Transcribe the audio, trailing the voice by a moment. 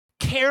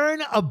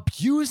Karen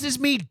abuses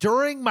me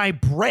during my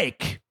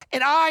break,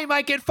 and I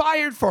might get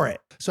fired for it.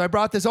 So I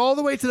brought this all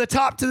the way to the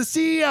top to the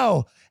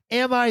CEO.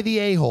 Am I the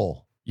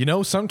a-hole? You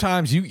know,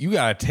 sometimes you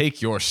gotta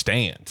take your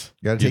stand.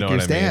 You gotta take your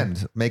stand.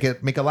 I mean?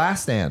 Make a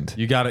last stand.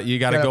 You gotta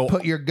go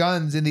put your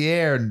guns in the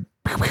air and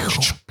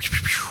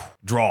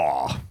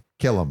draw.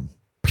 Kill him.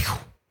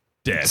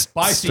 Dead.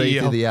 Bye, Straight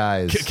CEO. through the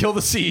eyes. Kill the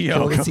CEO.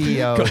 Kill the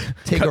CEO.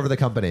 Take over the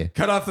company.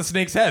 Cut off the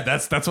snake's head.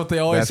 That's what they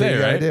always say, what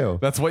you right? do.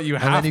 That's what you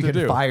And have then to you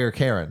can do. fire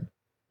Karen.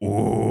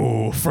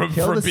 Ooh,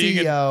 Kill the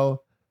being CEO,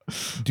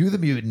 do the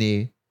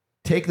mutiny,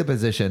 take the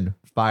position,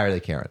 fire the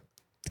Karen.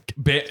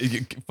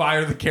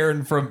 fire the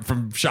Karen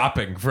from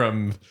shopping,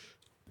 from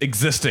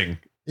existing.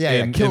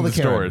 Kill the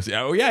stores.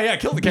 Karen.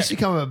 Kill the Karen. Just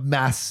become a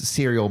mass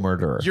serial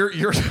murderer. You're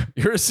a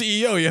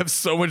CEO. You have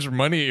so much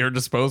money at your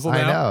disposal now.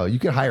 I know. You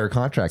could hire a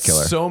contract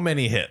killer. So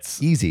many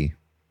hits. Easy.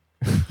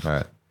 All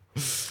right.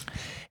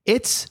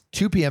 It's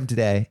 2 p.m.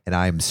 today, and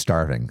I'm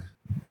starving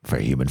for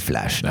human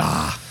flesh.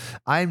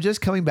 I'm just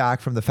coming back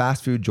from the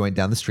fast food joint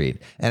down the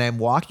street, and I'm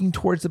walking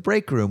towards the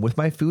break room with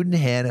my food in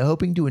hand,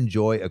 hoping to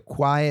enjoy a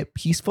quiet,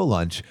 peaceful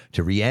lunch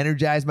to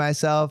re-energize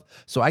myself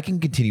so I can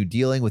continue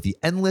dealing with the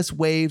endless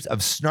waves of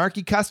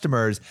snarky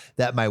customers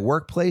that my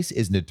workplace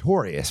is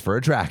notorious for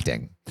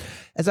attracting.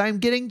 As I'm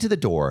getting to the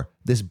door,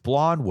 this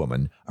blonde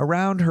woman,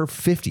 around her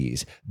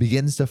 50s,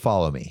 begins to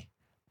follow me.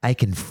 I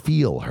can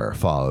feel her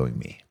following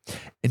me,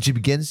 and she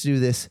begins to do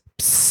this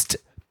psst,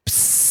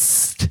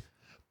 psst,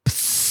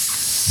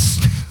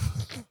 psst,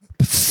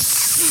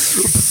 psst.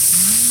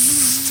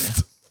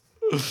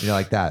 You know,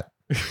 like that.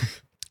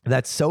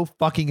 That's so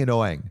fucking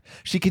annoying.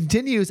 She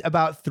continues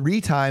about 3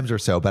 times or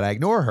so, but I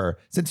ignore her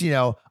since,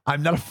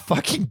 I'm not a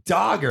fucking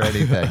dog or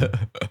anything. Come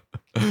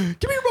here,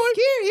 boy.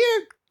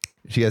 Here.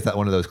 She has that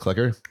one of those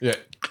clickers. Yeah.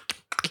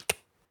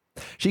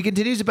 She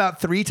continues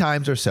about 3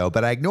 times or so,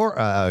 but I ignore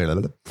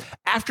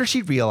after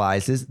she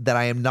realizes that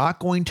I am not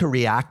going to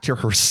react to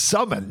her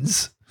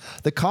summons.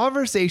 The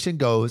conversation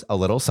goes a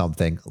little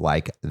something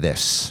like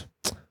this.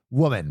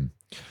 Woman,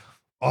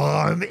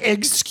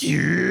 excuse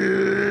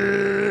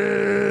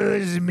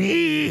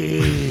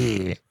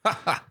me.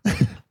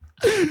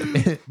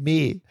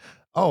 Me.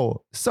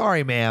 Oh,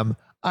 sorry, ma'am.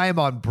 I am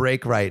on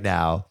break right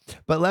now,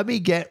 but let me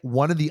get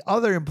one of the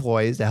other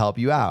employees to help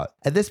you out.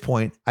 At this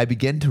point, I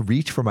begin to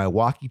reach for my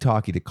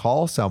walkie-talkie to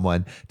call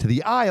someone to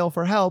the aisle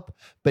for help,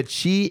 but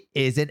she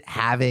isn't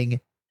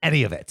having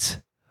any of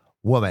it.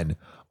 Woman,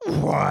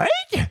 what?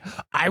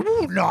 I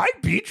will not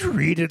be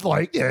treated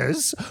like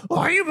this.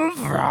 I am a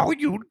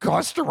valued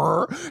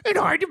customer, and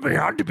I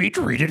demand to be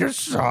treated as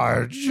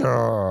such.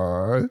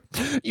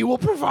 You will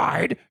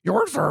provide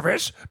your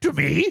service to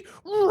me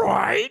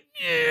right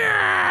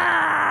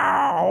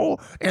now.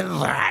 And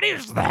that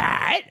is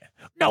that.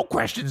 No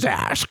questions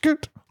asked.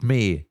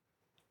 Me.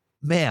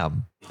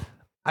 Ma'am,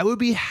 I would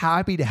be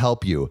happy to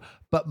help you,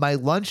 but my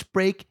lunch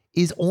break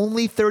is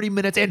only 30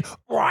 minutes and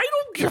I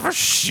don't give a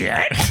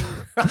shit.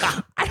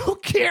 I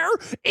don't care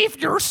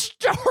if you're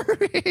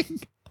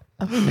starving.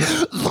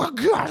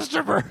 The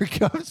customer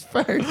comes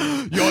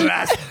first. Your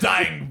last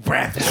dying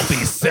breath will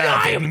be serving me.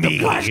 I am the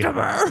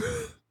customer.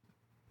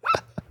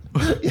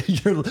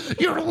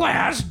 Your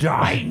last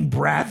dying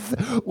breath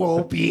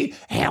will be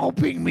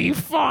helping me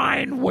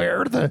find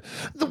where the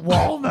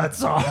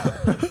walnuts are.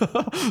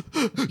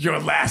 Your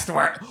last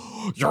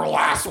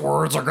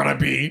words are gonna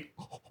be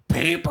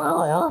paper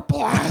or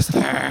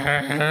plastic.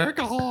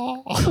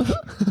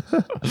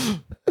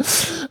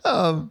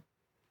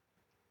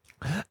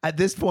 At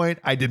this point,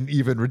 I didn't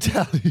even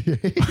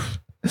retaliate.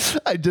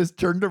 I just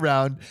turned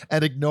around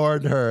and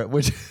ignored her,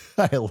 which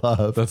I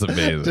love. That's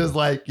amazing. Just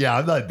like, yeah,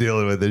 I'm not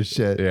dealing with this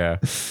shit. Yeah.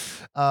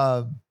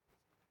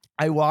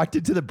 I walked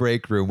into the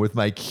break room with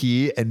my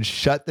key and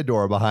shut the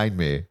door behind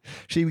me.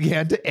 She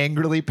began to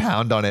angrily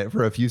pound on it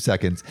for a few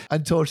seconds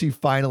until she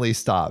finally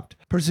stopped,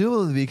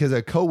 presumably because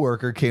a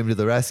coworker came to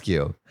the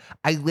rescue.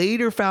 I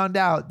later found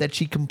out that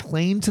she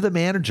complained to the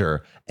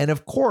manager, and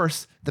of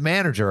course, the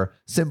manager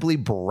simply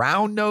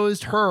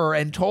brown-nosed her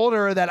and told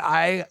her that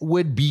I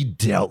would be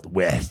dealt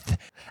with,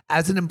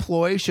 as an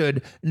employee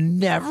should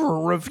never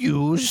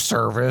refuse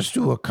service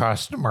to a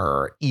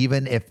customer,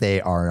 even if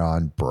they are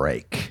on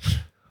break.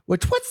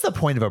 What's the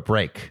point of a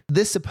break?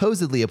 This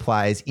supposedly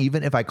applies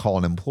even if I call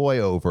an employee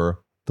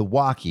over the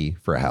walkie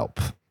for help.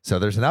 So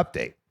there's an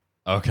update.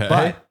 Okay.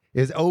 But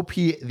is OP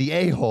the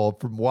a-hole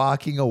from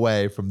walking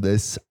away from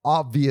this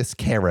obvious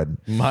Karen?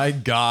 My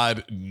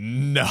God,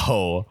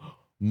 no.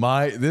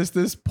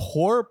 This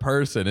poor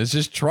person is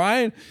just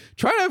trying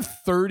to have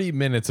 30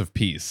 minutes of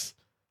peace.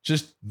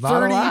 Just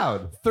Not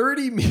allowed.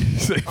 30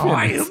 minutes.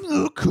 I am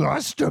the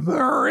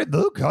customer, and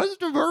the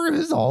customer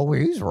is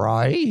always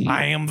right.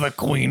 I am the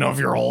queen of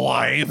your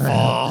life.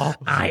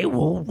 I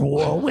will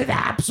rule with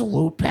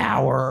absolute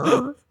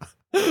power.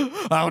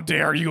 How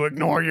dare you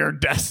ignore your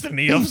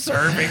destiny of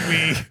serving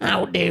me?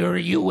 How dare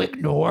you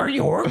ignore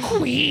your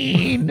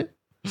queen?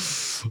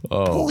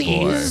 Oh,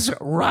 Please boy.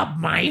 rub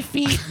my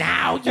feet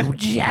now, you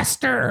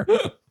jester.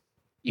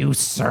 You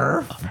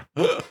serf.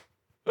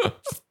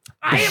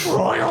 I am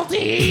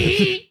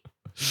royalty.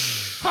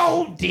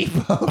 Home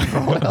Depot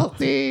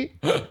royalty.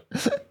 All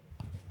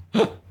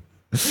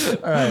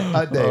right,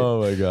 update.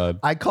 Oh my God.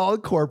 I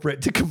called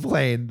corporate to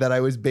complain that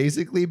I was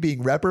basically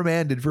being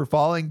reprimanded for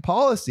following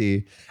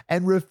policy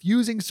and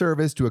refusing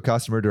service to a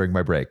customer during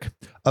my break.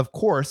 Of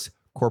course,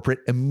 corporate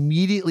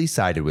immediately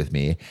sided with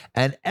me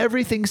and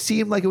everything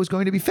seemed like it was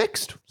going to be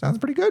fixed. Sounds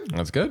pretty good.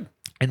 That's good.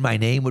 And my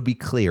name would be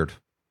cleared.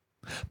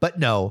 But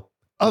no,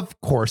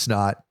 of course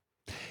not.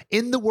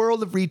 In the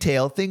world of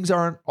retail, things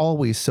aren't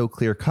always so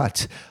clear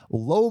cut.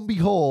 Lo and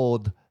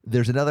behold,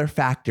 there's another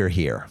factor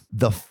here.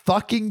 The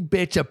fucking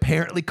bitch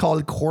apparently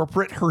called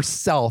corporate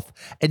herself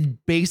and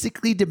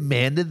basically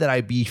demanded that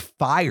I be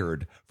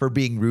fired for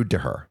being rude to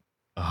her.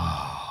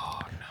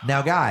 Oh, no.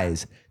 Now,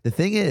 guys, the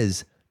thing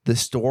is, the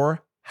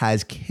store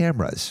has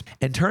cameras,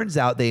 and turns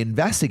out they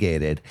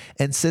investigated.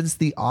 And since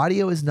the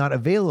audio is not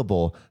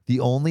available, the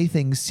only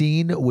thing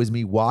seen was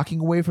me walking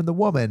away from the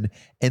woman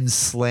and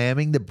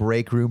slamming the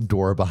break room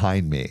door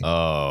behind me.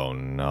 Oh,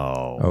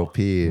 no. OP.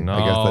 No.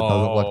 I guess that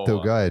doesn't look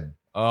too good.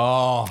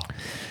 Oh.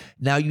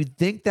 Now, you'd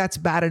think that's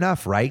bad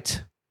enough,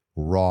 right?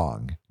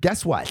 Wrong.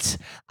 Guess what?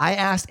 I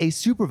asked a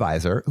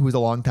supervisor, who is a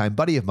longtime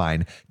buddy of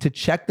mine, to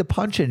check the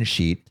punch-in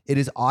sheet. It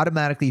is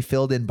automatically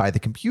filled in by the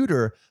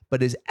computer,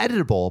 but is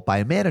editable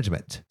by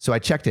management. So I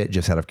checked it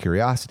just out of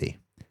curiosity.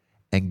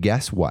 And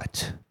guess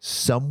what?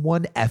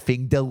 Someone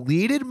effing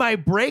deleted my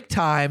break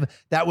time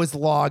that was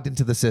logged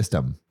into the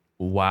system.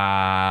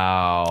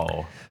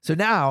 Wow. So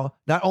now,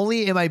 not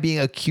only am I being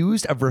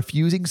accused of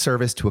refusing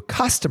service to a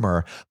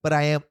customer, but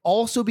I am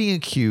also being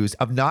accused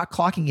of not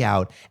clocking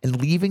out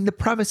and leaving the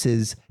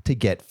premises to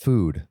get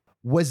food.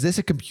 Was this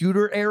a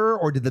computer error,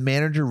 or did the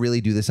manager really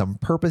do this on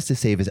purpose to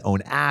save his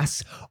own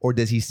ass? Or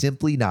does he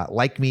simply not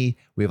like me?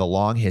 We have a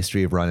long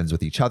history of run-ins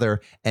with each other,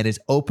 and it's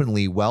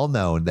openly well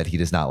known that he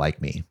does not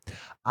like me.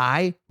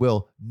 I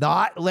will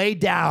not lay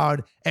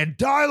down and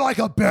die like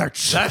a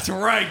bitch. That's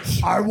right.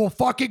 I will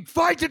fucking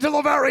fight until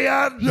the very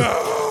end.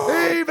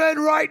 No. Even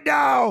right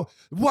now.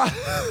 What?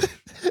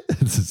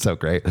 This is so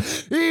great.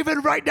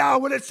 Even right now,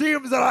 when it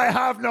seems that I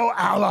have no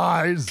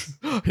allies.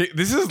 Hey,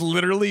 this is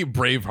literally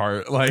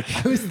Braveheart.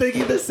 Like, I was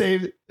thinking the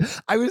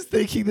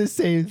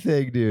same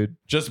thing, dude.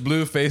 just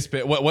blue face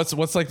bit.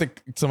 What's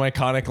like some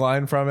iconic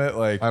line from it?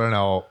 Like, I don't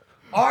know.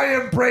 I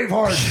am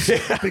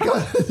Braveheart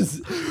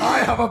because I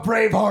have a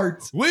brave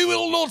heart. we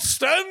will not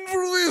stand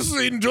for this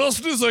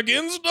injustice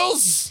against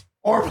us.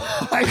 Or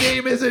my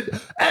name isn't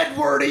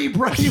Edward E.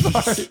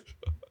 Braveheart.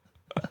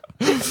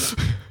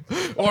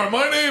 Or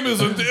my name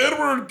isn't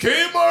Edward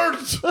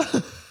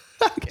Kmart.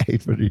 Okay,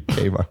 Edward E.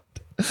 Kmart.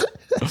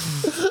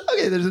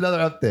 Okay, there's another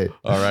update.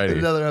 Alrighty. There's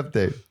another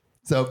update.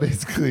 So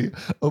basically,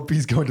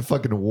 OP's going to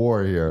fucking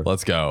war here.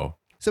 Let's go.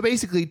 So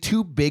basically,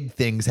 two big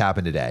things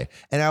happened today,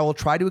 and I will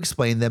try to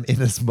explain them in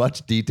as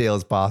much detail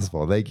as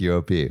possible. Thank you,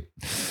 OP.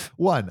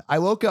 One, I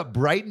woke up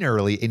bright and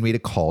early and made a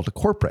call to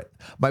corporate.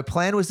 My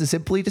plan was to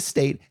simply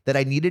state that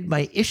I needed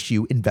my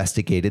issue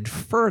investigated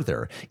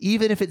further,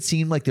 even if it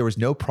seemed like there was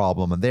no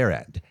problem on their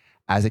end.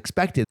 As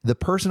expected, the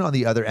person on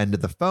the other end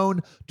of the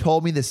phone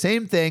told me the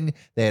same thing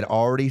they had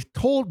already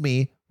told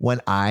me when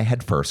I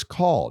had first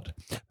called.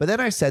 But then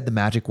I said the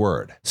magic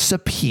word,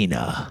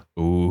 subpoena.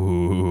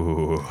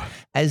 Ooh.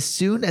 As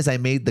soon as I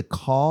made the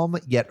calm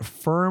yet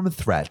firm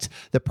threat,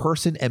 the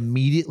person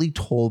immediately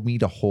told me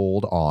to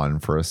hold on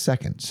for a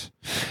second.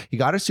 He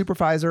got a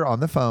supervisor on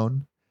the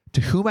phone,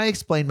 to whom I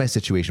explained my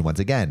situation once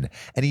again,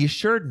 and he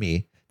assured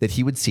me that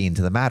he would see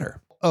into the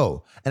matter.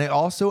 Oh, and I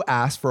also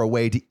asked for a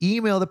way to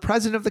email the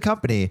president of the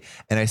company,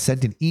 and I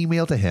sent an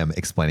email to him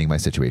explaining my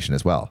situation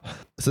as well.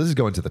 So this is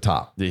going to the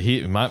top.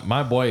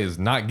 My boy is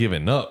not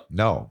giving up.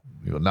 No,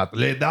 we will not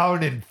lay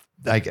down and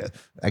I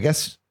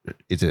guess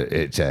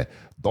it's a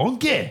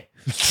donkey,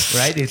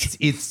 right?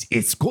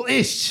 It's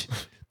Scottish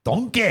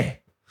donkey.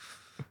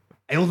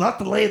 I will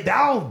not lay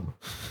down.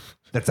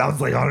 That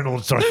sounds like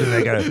Arnold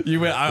Schwarzenegger.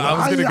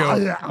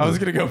 I was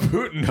gonna go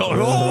Putin.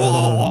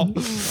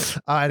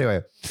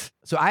 Anyway,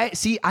 so I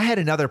had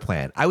another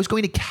plan. I was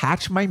going to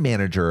catch my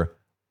manager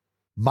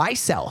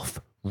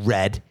myself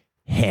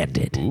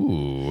red-handed.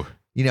 Ooh.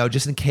 You know,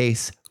 just in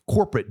case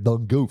corporate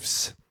done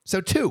goofs.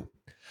 So two,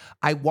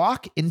 I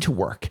walk into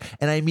work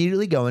and I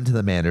immediately go into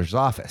the manager's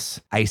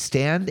office. I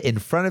stand in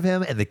front of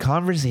him and the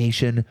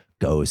conversation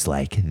goes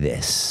like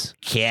this.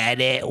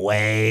 Can it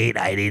wait?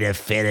 I need to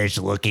finish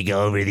looking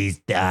over these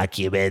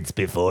documents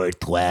before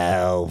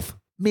 12.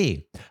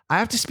 Me, I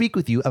have to speak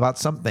with you about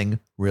something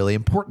really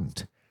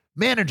important.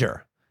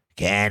 Manager,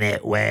 can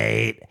it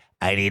wait?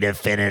 I need to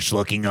finish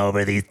looking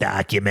over these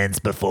documents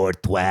before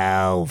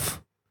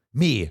 12.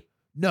 Me,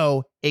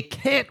 no, it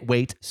can't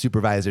wait.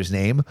 Supervisor's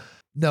name.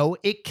 No,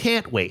 it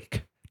can't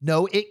wait.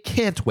 No, it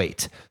can't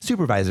wait.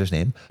 Supervisor's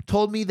name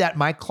told me that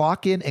my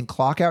clock in and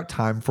clock out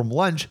time from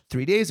lunch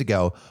 3 days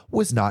ago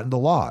was not in the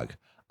log.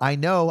 I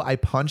know I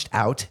punched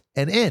out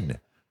and in.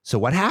 So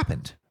what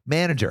happened?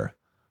 Manager.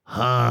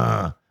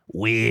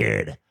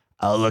 Weird.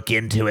 I'll look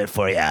into it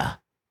for you.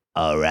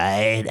 All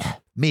right.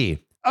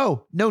 Me.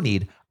 Oh, no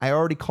need. I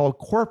already called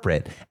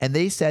corporate and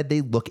they said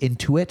they'd look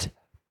into it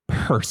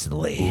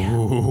personally.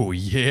 Ooh,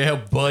 yeah,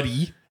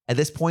 buddy. At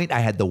this point, I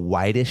had the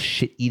widest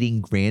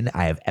shit-eating grin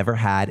I have ever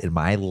had in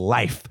my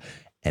life,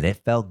 and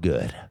it felt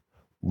good.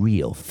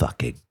 Real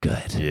fucking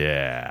good.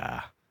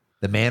 Yeah.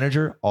 The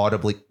manager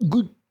audibly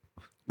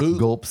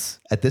gulps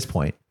at this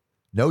point,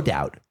 no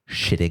doubt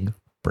shitting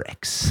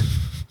bricks.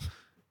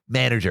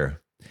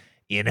 Manager,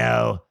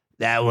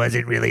 that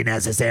wasn't really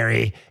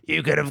necessary.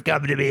 You could have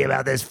come to me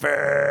about this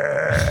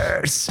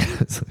first.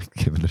 It's like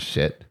giving a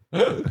shit.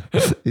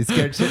 He's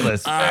scared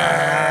shitless.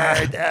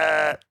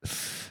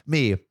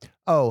 Me.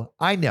 Oh,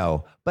 I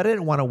know, but I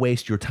didn't want to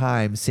waste your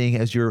time seeing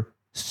as you're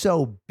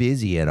so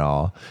busy and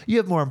all. You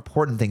have more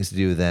important things to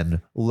do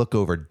than look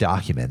over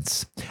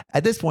documents.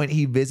 At this point,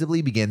 he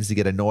visibly begins to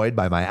get annoyed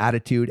by my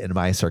attitude and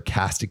my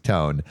sarcastic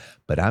tone,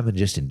 but I'm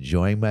just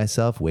enjoying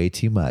myself way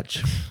too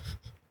much.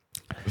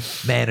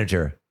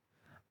 Manager.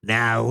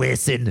 Now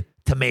listen,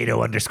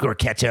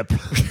 tomato_ketchup.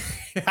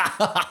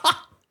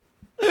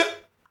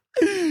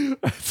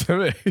 That's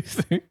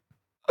amazing.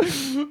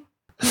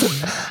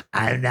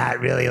 I'm not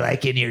really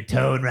liking your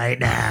tone right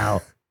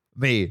now.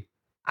 Me.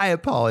 I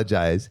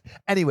apologize.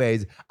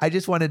 Anyways, I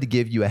just wanted to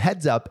give you a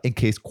heads up in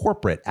case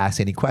corporate asks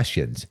any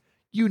questions.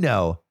 You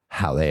know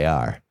how they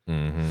are.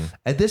 Mm-hmm.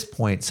 At this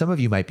point, some of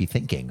you might be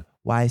thinking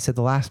why I said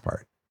the last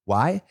part.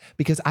 Why?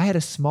 Because I had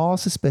a small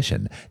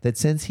suspicion that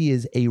since he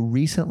is a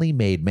recently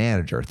made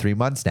manager, 3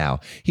 months now,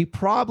 he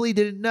probably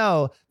didn't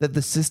know that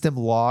the system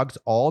logs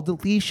all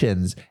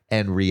deletions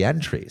and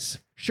re-entries.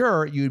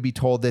 Sure, you would be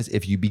told this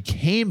if you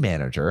became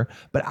manager,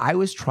 but I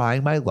was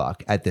trying my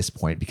luck at this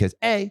point because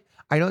A,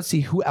 I don't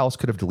see who else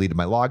could have deleted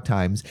my log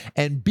times,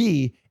 and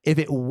B, if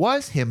it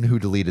was him who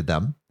deleted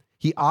them,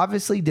 he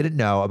obviously didn't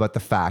know about the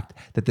fact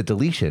that the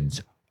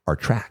deletions are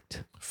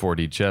tracked.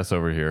 4D chess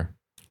over here.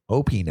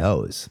 OP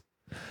knows.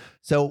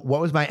 So what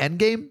was my end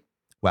game?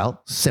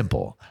 Well,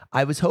 simple.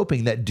 I was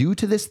hoping that due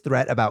to this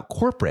threat about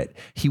corporate,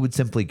 he would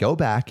simply go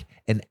back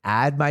and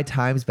add my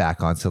times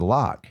back onto the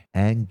log.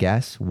 And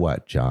guess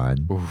what, John?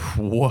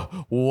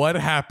 What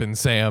happened,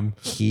 Sam?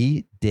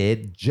 He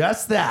did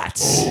just that.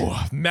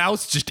 Oh,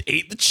 Mouse just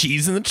ate the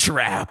cheese in the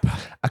trap.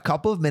 A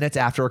couple of minutes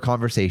after our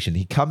conversation,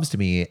 he comes to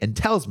me and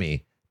tells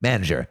me,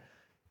 Manager,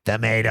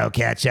 tomato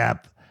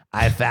ketchup.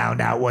 I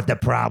found out what the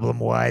problem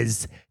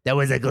was. There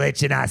was a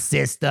glitch in our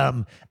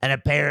system, and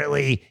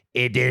apparently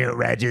it didn't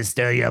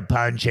register your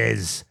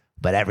punches.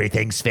 But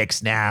everything's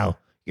fixed now.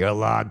 Your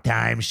log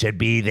time should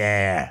be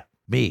there.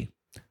 Me.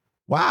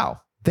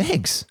 Wow.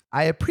 Thanks.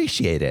 I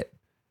appreciate it.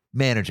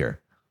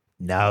 Manager.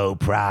 No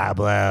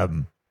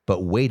problem.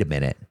 But wait a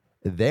minute.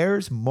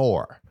 There's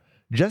more.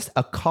 Just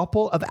a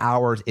couple of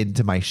hours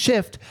into my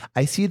shift,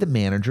 I see the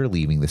manager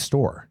leaving the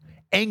store,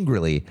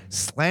 angrily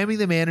slamming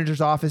the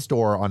manager's office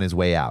door on his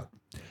way out.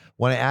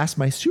 When I asked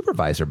my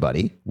supervisor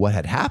buddy what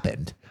had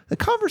happened, the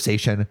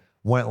conversation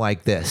went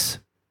like this.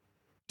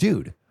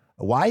 Dude,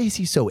 why is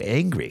he so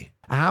angry?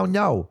 I don't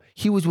know.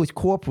 He was with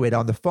corporate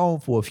on the phone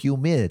for a few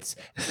minutes,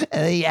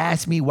 and he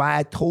asked me why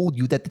I told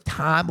you that the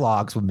time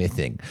logs were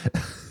missing.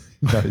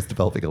 Now he's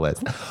developing a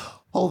list.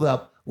 Hold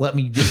up. Let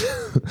me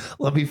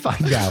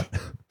find out.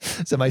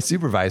 So my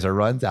supervisor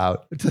runs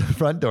out to the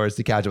front doors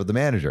to catch up with the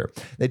manager.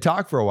 They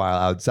talk for a while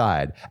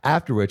outside,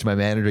 after which my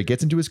manager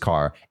gets into his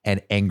car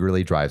and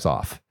angrily drives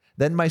off.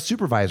 Then my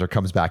supervisor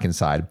comes back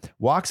inside,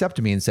 walks up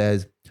to me and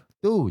says,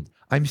 dude,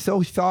 I'm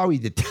so sorry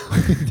to tell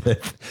you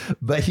this,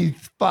 but he's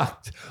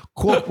fucked.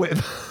 Corporate.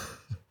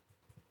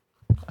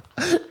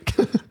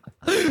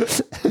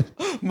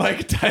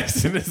 Mike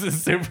Tyson is the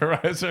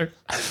supervisor.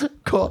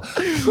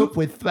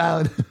 Corporate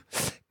found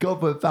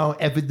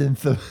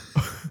evidence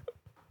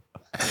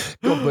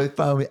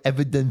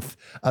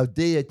of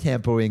data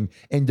tampering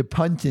in the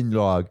punching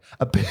log.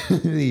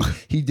 Apparently,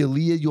 he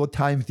deleted your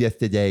times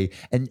yesterday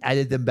and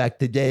added them back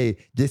today,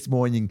 this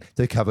morning,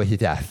 to cover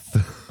his ass.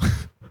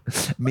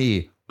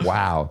 Me,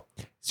 wow.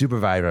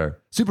 Supervisor,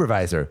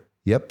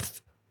 yep.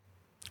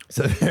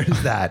 So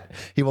there's that.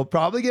 He will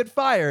probably get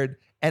fired,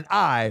 and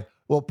I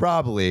will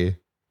probably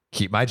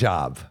keep my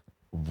job.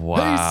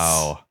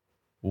 Wow. Peace.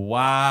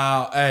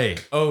 Wow. Hey,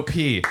 OP,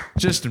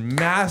 just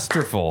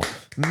masterful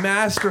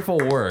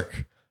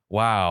work.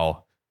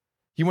 Wow.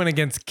 He went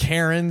against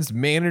Karen's,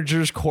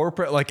 managers,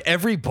 corporate, like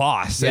every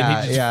boss, and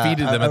he just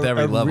defeated them at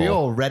every level.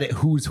 Real Reddit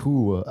who's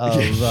who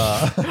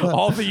of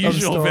all the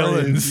usual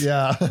villains.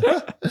 Yeah.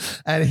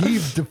 And he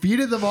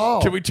defeated them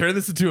all. Can we turn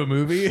this into a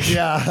movie?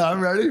 Yeah, I'm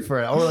ready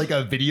for it. Or like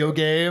a video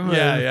game.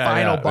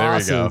 Final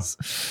bosses.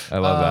 I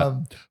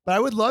love that. But I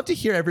would love to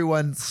hear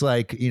everyone's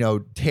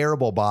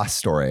terrible boss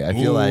story. I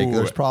feel like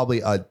there's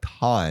probably a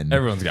ton.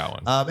 Everyone's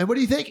got one. And what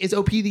do you think? Is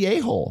OP the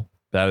a-hole?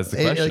 That is the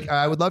question.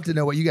 I would love to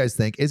know what you guys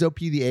think. Is OP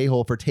the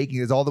a-hole for taking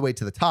this all the way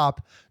to the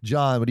top?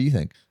 John, what do you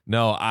think?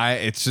 No,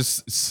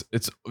 it's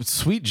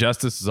sweet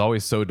justice is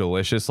always so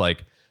delicious.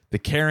 Like the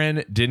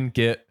Karen didn't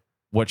get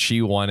what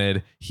she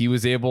wanted. He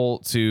was able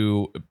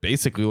to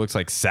basically looks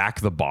like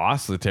sack the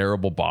boss, the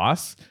terrible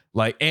boss.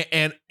 Like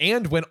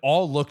and when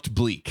all looked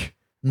bleak,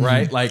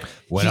 right? Like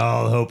when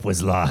all hope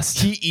was lost.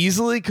 He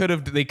easily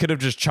they could have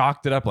just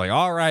chalked it up like,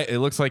 all right, it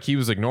looks like he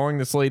was ignoring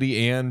this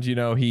lady and,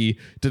 he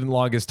didn't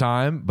log his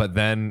time, but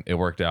then it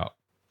worked out.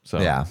 So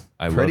yeah,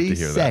 I love to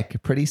hear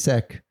that. Pretty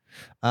sick.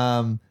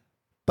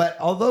 But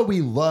although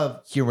we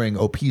love hearing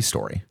OP's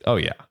story. Oh,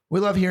 yeah. We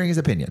love hearing his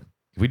opinion.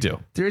 We do.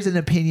 There is an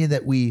opinion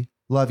that we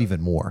love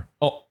even more.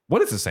 Oh,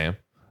 what is it, Sam?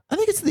 I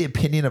think it's the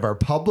opinion of our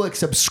public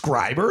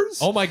subscribers.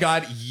 Oh, my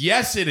God.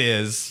 Yes, it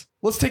is.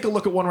 Let's take a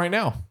look at one right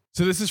now.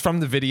 So this is from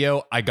the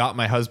video, I Got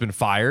My Husband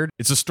Fired.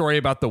 It's a story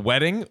about the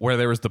wedding where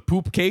there was the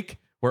poop cake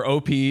where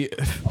OP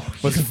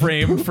was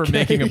framed for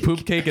making a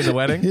poop cake in the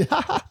wedding.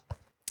 Yeah.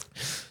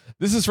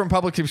 This is from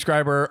public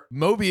subscriber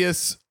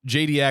Mobius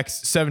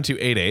JDX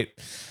 7288.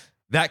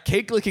 That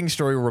cake licking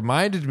story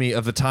reminded me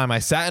of the time I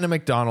sat in a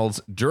McDonald's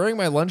during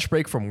my lunch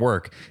break from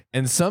work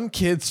and some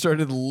kid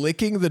started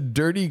licking the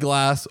dirty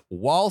glass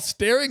while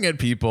staring at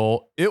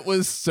people. It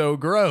was so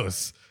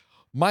gross.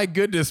 My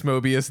goodness,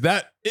 Mobius,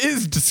 that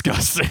is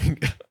disgusting.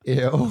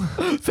 Ew.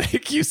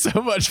 Thank you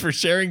so much for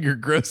sharing your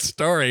gross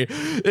story.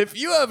 If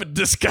you have a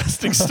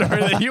disgusting story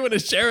that you want to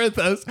share with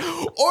us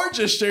or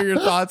just share your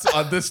thoughts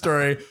on this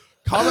story,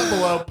 comment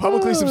below,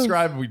 publicly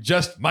subscribe, and we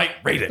just might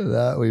rate it.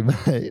 That we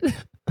might.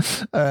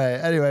 All right.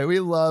 Anyway, we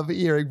love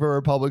hearing from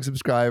our public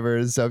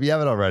subscribers. So if you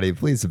haven't already,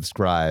 please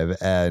subscribe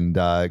and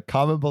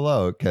comment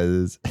below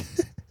because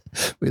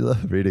we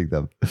love reading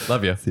them.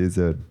 Love you. See you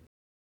soon.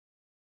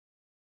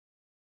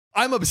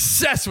 I'm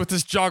obsessed with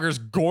this jogger's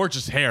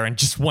gorgeous hair and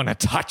just want to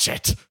touch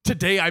it.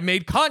 Today I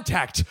made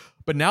contact,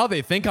 but now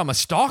they think I'm a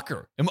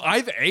stalker. Am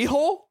I the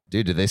a-hole?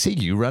 Dude, did they see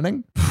you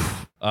running?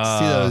 See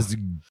those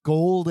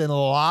golden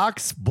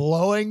locks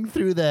blowing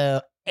through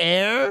the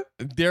air?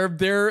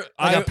 They're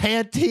like a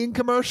Pantene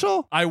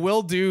commercial? I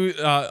will do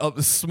a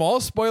small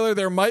spoiler.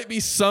 There might be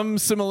some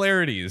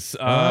similarities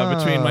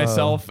between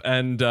myself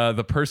and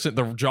the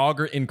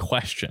jogger in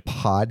question.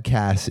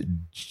 Podcast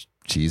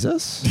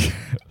Jesus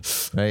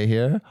right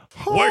here.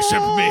 Worship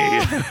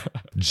me.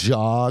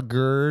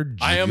 Jogger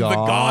John. I am the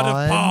God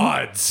of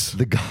pods.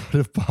 The God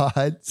of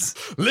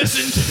pods.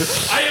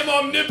 Listen, I am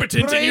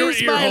omnipotent Praise in your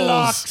ear my holes.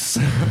 locks.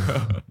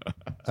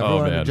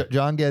 Oh, man.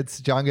 John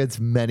gets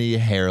many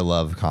hair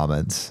love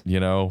comments.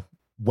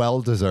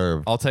 Well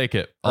deserved. I'll take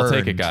it. I'll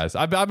take it, guys.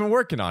 I've been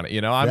working on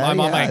it.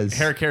 I'm on my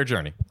hair care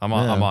journey. I'm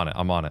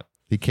on it.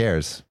 He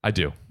cares. I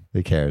do.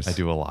 He cares. I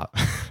do a lot.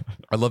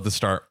 I love the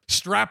start.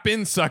 Strap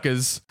in,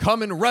 suckers.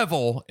 Come and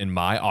revel in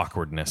my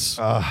awkwardness.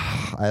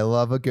 I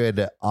love a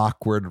good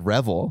awkward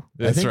revel.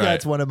 I think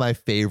that's one of my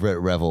favorite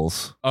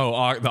revels.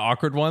 Oh, the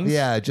awkward ones?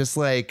 Yeah, just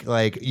like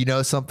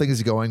something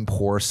is going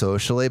poor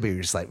socially, but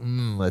you're just like,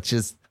 let's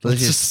just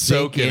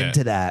soak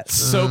into that.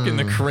 Soak in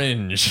the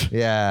cringe.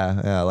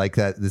 Yeah, like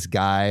that. This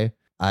guy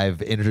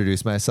I've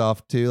introduced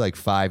myself to like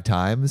 5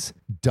 times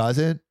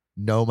doesn't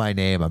know my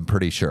name, I'm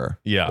pretty sure.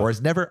 Yeah. Or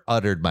has never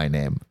uttered my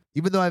name.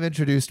 Even though I've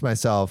introduced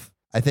myself,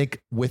 I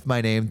think with my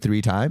name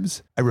 3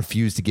 times, I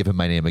refuse to give him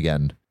my name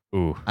again.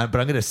 Ooh. But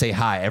I'm going to say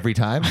hi every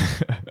time.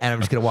 And I'm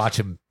just going to watch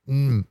him.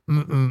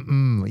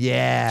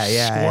 Yeah.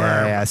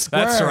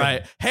 Squirm. That's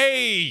right.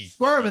 Hey.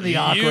 Squirm in the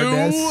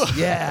awkwardness.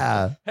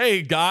 Yeah.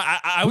 Hey,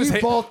 guy. We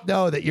both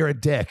know that you're a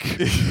dick.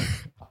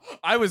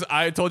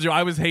 I told you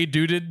I was hey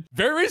duded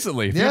very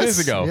recently, a few days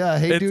ago. Yeah,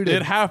 hey duded.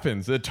 It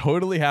happens. It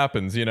totally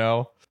happens,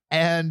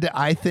 And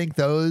I think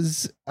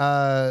those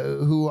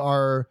who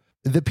are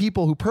the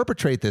people who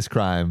perpetrate this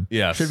crime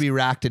should be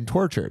racked and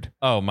tortured.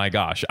 Oh my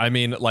gosh. I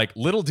mean, like,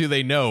 little do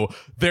they know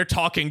they're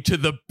talking to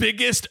the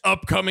biggest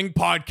upcoming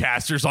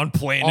podcasters on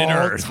planet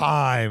Earth. All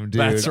time,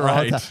 dude. That's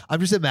right. I'm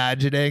just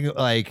imagining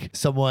like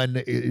someone,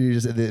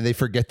 they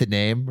forget the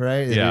name,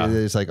 right? Yeah.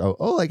 They're just like, oh,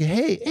 like,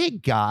 hey,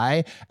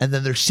 guy. And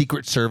then there's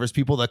Secret Service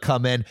people that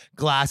come in,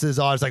 glasses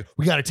on. It's like,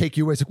 we got to take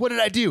you away. It's like, what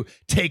did I do?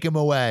 Take him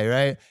away,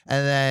 right?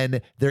 And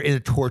then they're in a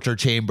torture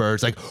chamber.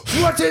 It's like,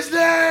 what's his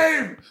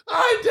name?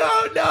 I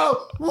don't know.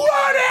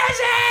 What is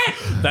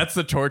it? That's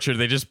the torture.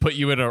 They just put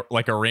you in a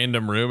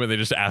random room and they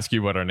just ask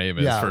you what our name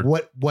is for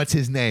what's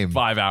his name?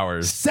 5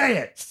 hours. Say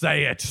it.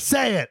 Say it.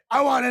 Say it.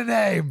 I want a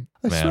name.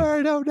 I swear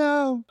I don't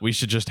know. We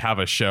should just have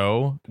a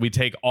show. We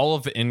take all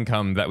of the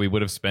income that we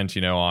would have spent,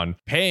 on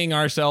paying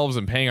ourselves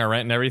and paying our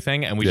rent and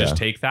everything, and we just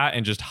take that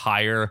and just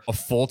hire a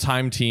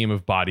full-time team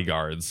of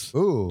bodyguards.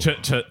 Ooh.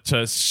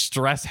 To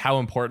stress how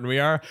important we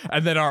are.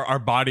 And then our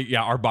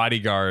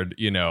bodyguard,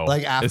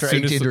 like after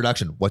each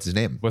introduction, what's his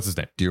name? What's his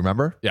name? Do you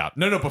remember? Yeah.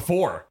 No,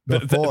 before.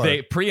 Before.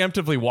 They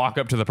preemptively walk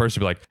up to the person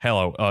and be like,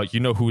 hello,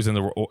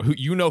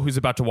 who's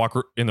about to walk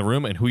in the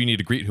room and who you need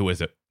to greet. Who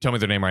is it? Tell me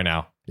their name right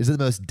now. Is it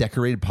the most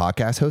decorated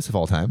podcast host of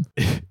all time?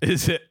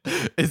 Is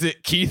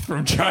it Keith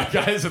from Try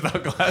Guys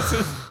Without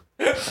Glasses?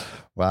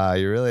 Wow,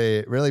 you're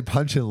really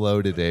punching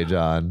low today,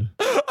 John.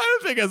 I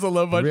don't think as a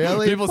low punch.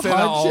 Really People say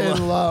that all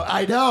punching low.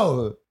 I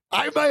know.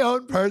 I'm my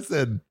own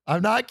person.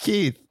 I'm not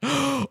Keith.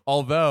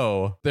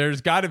 Although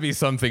there's got to be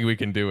something we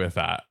can do with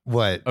that.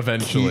 What?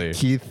 Eventually.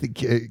 Keith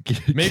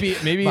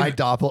Maybe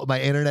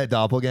my internet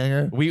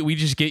doppelganger. We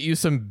just get you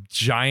some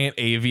giant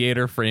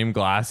aviator frame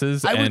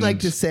glasses. I would like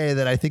to say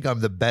that I think I'm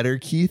the better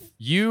Keith.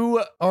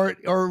 You or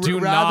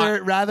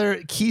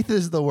rather Keith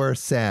is the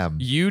worst Sam.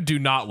 You do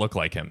not look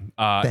like him.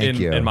 Thank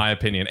you. In my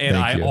opinion. And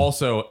I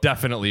also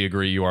definitely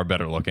agree you are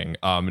better looking.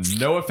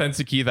 No offense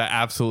to Keith, I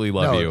absolutely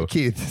love you.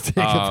 Keith,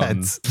 take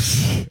offense.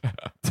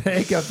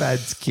 Take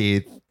offense,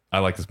 Keith. I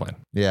like this plan.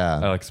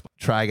 Yeah. I like this plan.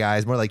 Try,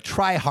 guys. More like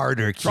try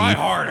harder, Keith. Try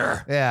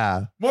harder.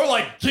 Yeah. More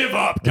like give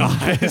up,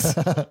 guys.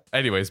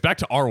 Anyways, back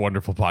to our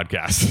wonderful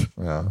podcast.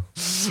 Yeah.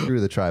 Screw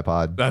the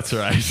tripod. That's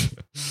right.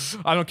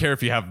 I don't care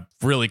if you have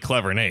really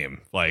clever name.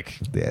 Like,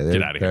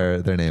 get out of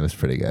here. Their name is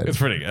pretty good. It's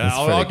pretty good.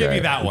 I'll give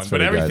you that one. But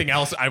everything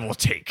else I will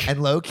take.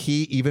 And low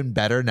key, even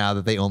better now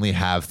that they only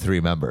have 3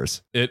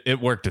 members.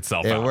 It worked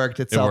itself out. It worked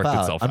itself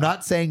out. I'm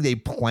not saying they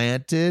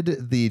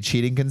planted the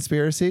cheating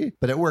conspiracy,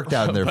 but it worked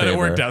out in their favor. But it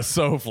worked out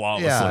so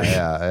flawlessly.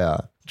 Yeah.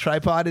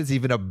 Tripod is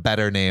even a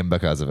better name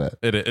because of it.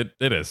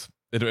 It is.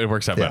 It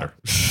works out better.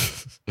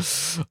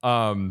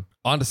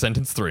 On to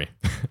sentence 3.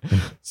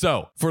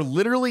 So for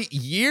literally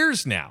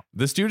years now,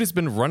 this dude has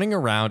been running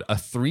around a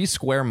 3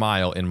 square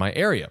mile in my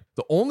area.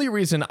 The only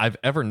reason I've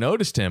ever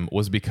noticed him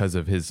was because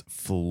of his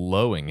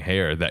flowing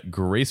hair that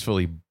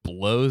gracefully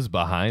blows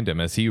behind him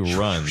as he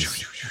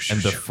runs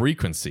and the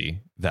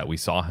frequency that we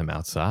saw him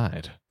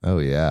outside. Oh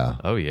yeah.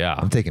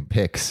 I'm taking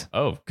pics.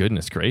 Oh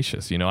goodness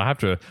gracious. I have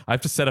to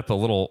set up a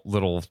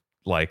little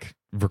like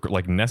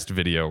Nest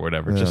video or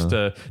whatever, just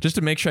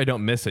to make sure I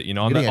don't miss it,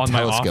 on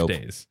my off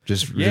days.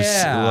 Just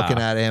looking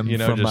at him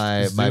from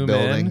my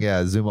building.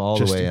 Zoom all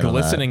the way in.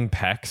 Glistening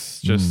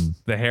pecs,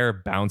 just the hair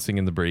bouncing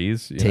in the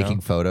breeze.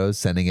 Taking photos,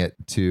 sending it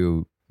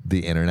to the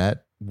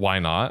internet. Why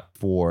not?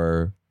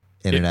 For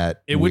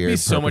internet. It would be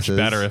so purposes. much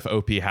better if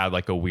OP had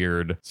like a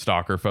weird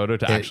stalker photo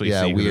to actually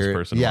see who this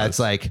person was. Yeah, it's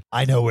like,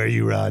 I know where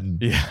you run.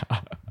 Yeah.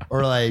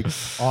 Or like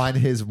on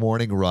his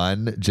morning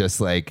run, just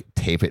like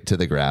tape it to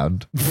the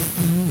ground.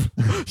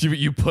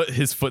 You put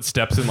his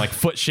footsteps in like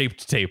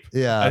foot-shaped tape.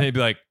 Yeah. And he'd be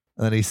like,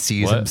 and then he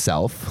sees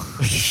himself.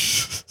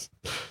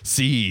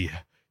 See,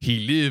 he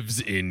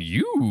lives in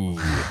you.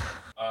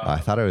 I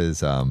thought it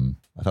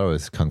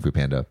was Kung Fu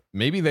Panda.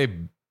 Maybe they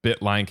bit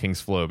Lion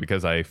King's flow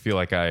because I feel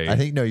like I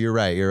think no, you're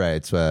right.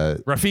 It's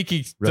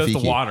Rafiki does the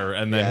water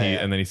and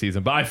then he sees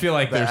him. But I feel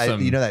like there's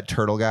some that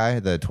turtle guy,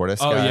 the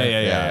tortoise guy.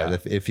 Yeah.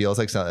 It feels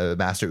like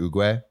Master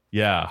Oogway.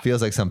 Yeah.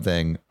 Feels like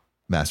something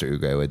Master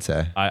Oogway would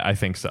say. I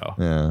think so.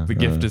 Yeah. The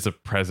gift is a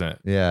present.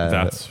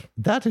 Yeah.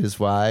 That is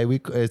why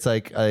it's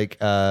like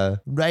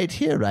right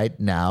here, right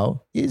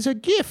now is a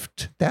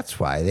gift. That's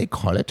why they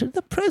call it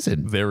the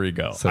present. There we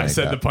go. I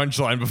said the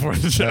punchline before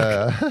the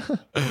joke.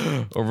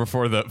 Or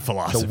before the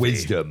philosophy. The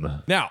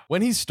wisdom. Now,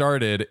 when he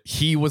started,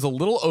 he was a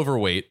little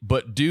overweight,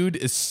 but dude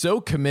is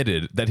so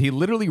committed that he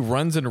literally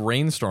runs in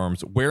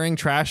rainstorms wearing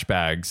trash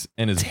bags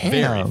and is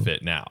very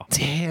fit now.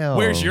 Damn.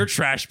 Where's your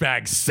trash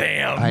bag,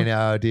 Sam? I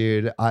know,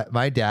 dude.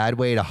 My dad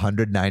weighed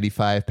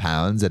 195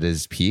 pounds at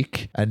his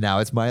peak, and now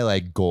it's my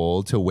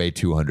goal to weigh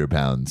 200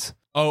 pounds.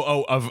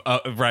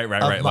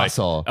 Right.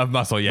 Muscle. Of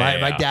muscle, yeah.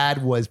 My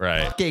dad was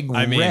fucking ripped.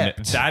 I mean,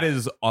 that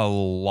is a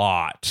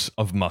lot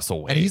of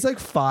muscle weight. And he's like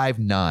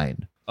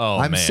 5'9". Oh,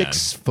 I'm man.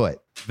 6 foot.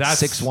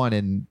 That's 6'1"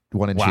 and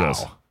 1 inch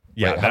heels.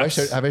 Yeah. Wait,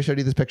 have I showed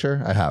you this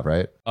picture? I have,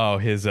 right? Oh,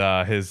 his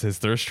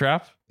thirst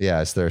trap?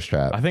 Yeah, his thirst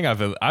trap. I think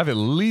I've at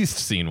least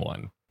seen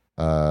one.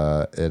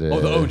 It is.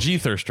 Oh, the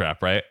OG thirst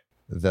trap, right?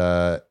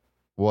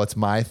 It's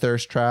my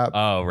thirst trap.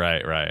 Oh,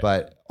 right.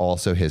 But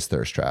also his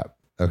thirst trap.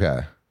 Okay.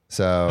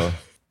 So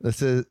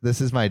this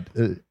is my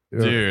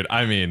dude.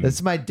 I mean, this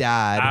is my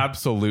dad.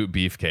 Absolute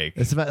beefcake.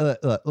 This is my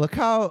look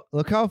how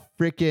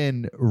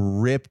freaking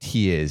ripped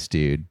he is,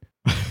 dude.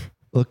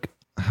 Look,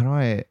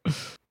 can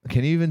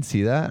you even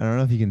see that? I don't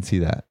know if you can see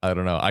that. I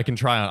don't know. I can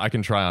try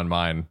on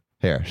mine.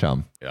 Here, show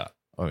him. Yeah.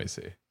 Let me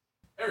see.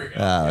 There we go.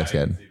 That's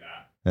good.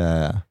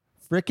 Yeah.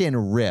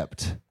 Freaking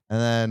ripped. And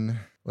then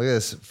look at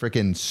this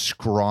freaking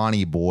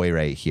scrawny boy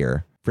right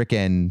here.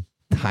 Freaking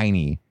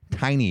tiny.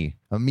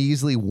 A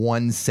measly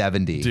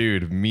 170.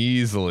 Dude,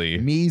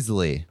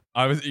 measly.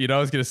 I was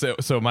gonna say,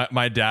 so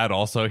my dad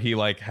also, he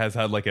has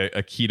had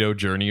a keto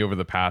journey over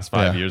the past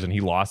 5 years, and he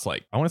lost I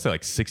want to say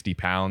 60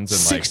 pounds and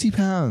 60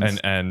 pounds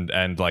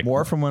and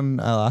more from when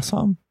I last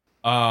saw him.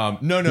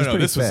 No.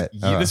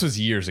 This was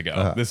years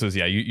ago. This was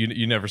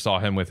you never saw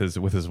him with his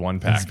one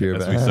pack,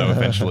 as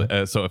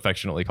we so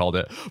affectionately called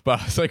it.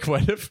 But I was like,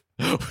 what if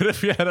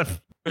we had a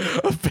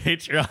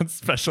Patreon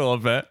special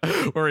event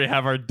where we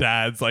have our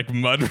dads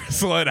mud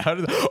wrestle it out?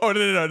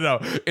 No.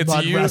 It's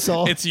mud you.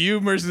 Wrestle. It's you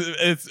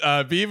versus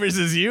me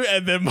versus you,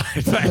 and then my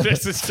dad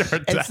versus your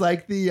dad. It's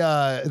like the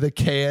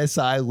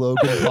KSI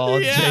Logan Paul,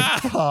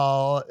 Jake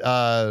Paul,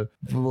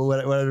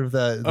 whatever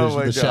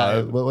the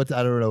show. What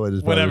I don't know what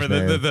his whatever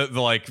name.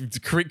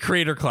 the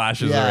creator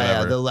clashes or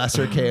whatever. Yeah, the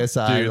lesser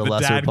KSI, dude, the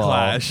lesser dad Paul.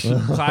 clash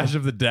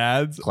of the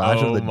dads.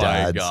 Clash of the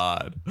dads. Oh my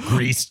god,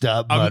 greased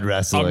up mud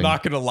wrestling. I'm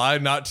not gonna lie,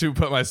 not to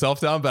put let myself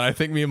down, but I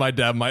think me and my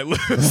dad might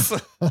lose.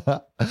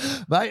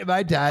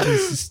 my dad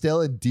is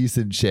still in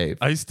decent shape.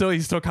 He's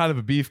still kind of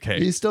a beefcake.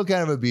 He's still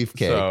kind of a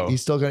beefcake. So,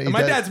 He's still gonna.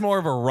 my dad's more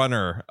of a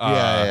runner.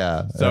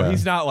 So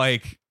he's not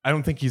like, I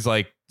don't think he's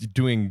like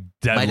doing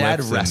deadlifts. My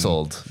dad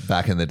wrestled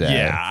back in the day.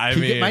 Yeah, I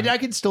mean, my dad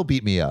can still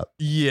beat me up.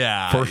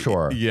 Yeah, for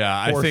sure. Yeah,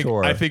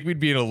 I think we'd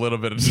be in a little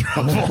bit of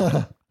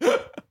trouble.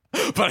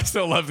 But I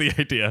still love the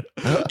idea.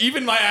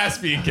 Even my ass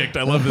being kicked,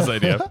 I love this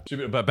idea.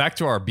 But back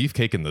to our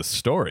beefcake in the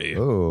story.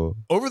 Ooh.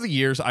 Over the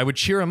years, I would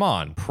cheer him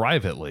on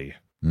privately.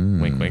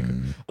 Wink, wink.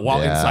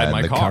 While inside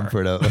my the car.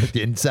 Comfort of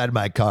inside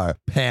my car,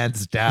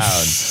 pants down,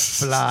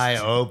 fly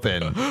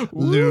open,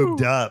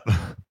 lubed up.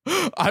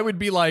 I would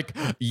be like,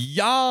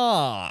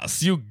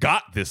 "Yas, you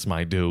got this,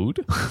 my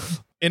dude."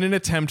 In an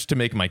attempt to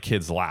make my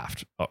kids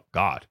laugh. Oh,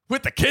 God.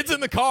 With the kids in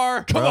the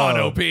car? Come on,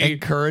 OP.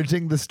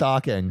 Encouraging the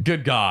stalking.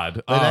 Good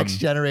God. The next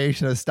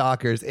generation of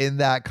stalkers in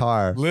that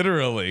car.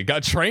 Literally.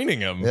 Got training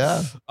them.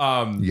 Yeah.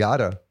 You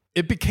gotta.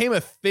 It became a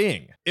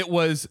thing. It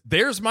was,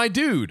 there's my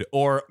dude.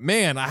 Or,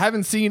 man, I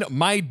haven't seen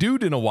my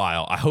dude in a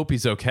while. I hope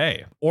he's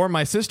okay. Or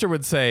my sister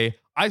would say,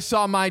 I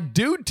saw my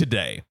dude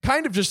today.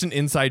 Kind of just an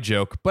inside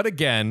joke. But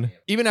again,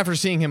 even after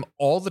seeing him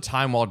all the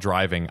time while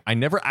driving, I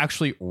never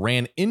actually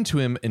ran into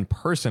him in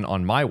person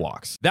on my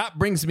walks. That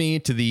brings me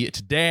to the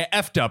today I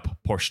effed up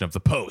portion of the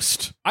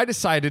post. I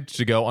decided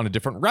to go on a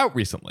different route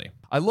recently.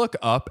 I look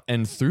up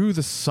and through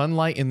the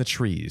sunlight in the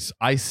trees,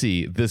 I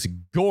see this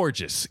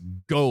gorgeous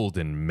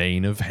golden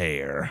mane of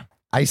hair.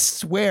 I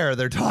swear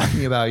they're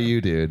talking about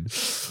you, dude.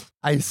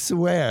 I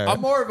swear. I'm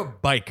more of a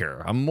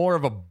biker.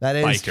 That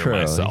is biker true.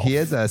 myself. He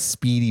is a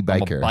speedy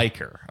biker.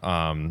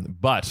 I'm a biker.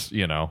 But,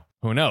 you know,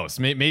 who knows?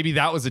 Maybe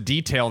that was a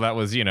detail that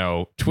was, you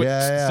know, so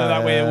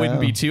that way it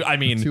wouldn't be too, I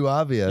mean, too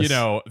obvious. You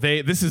know,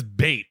 this is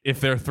bait if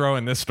they're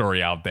throwing this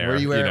story out there. Were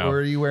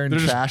you wearing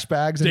trash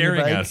bags?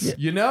 Staring us. Yeah.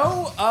 You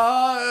know,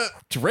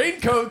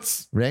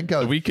 raincoats.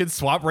 Raincoats. We could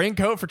swap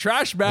raincoat for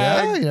trash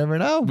bag. Yeah, you never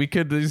know. We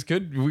could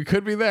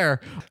be there.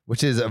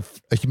 Which is a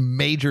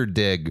major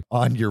dig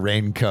on your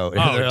raincoat.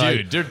 Oh, they're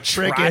dude, they're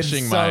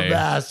trashing my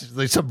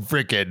like some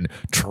freaking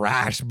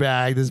trash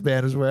bag this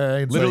man is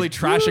wearing. It's literally like,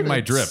 trashing my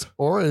drip.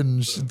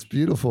 Orange. It's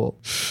beautiful.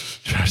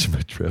 Trashing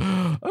my drip.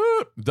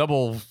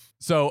 Double.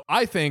 So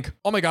I think,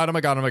 oh my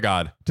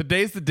God.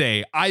 Today's the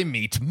day I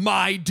meet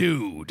my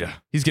dude.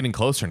 He's getting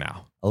closer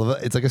now. I love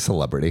it. It's like a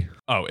celebrity.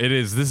 Oh, it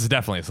is. This is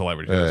definitely a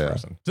celebrity to this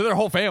person. To their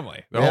whole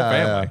family.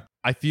 Yeah.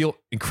 I feel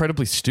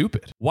incredibly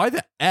stupid. Why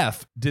the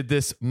F did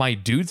this my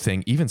dude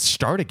thing even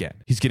start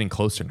again? He's getting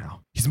closer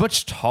now. He's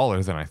much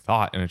taller than I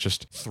thought, and it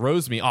just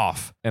throws me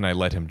off, and I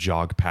let him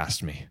jog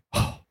past me.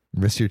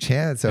 Miss your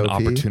chance, OP. An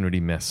opportunity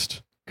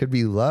missed. Could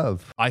be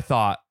love. I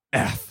thought,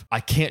 F, I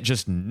can't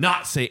just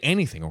not say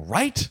anything,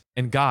 right?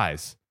 And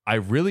guys, I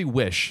really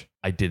wish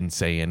I didn't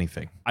say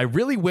anything. I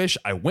really wish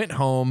I went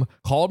home,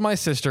 called my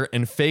sister,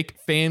 and fake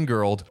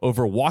fangirled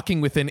over walking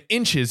within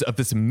inches of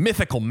this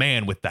mythical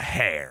man with the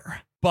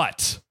hair.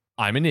 But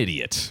I'm an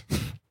idiot.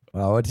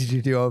 Well, what did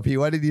you do, OP?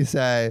 What did you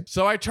say?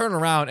 So I turn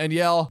around and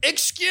yell,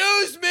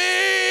 "Excuse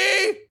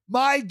me!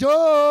 My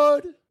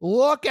dude,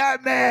 look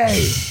at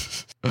me!"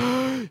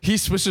 He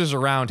swishes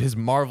around his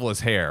marvelous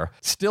hair,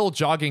 still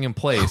jogging in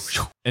place,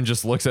 and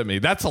just looks at me.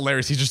 That's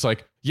hilarious. He's just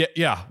like,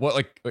 yeah.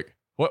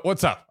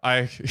 What's up?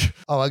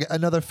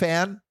 Another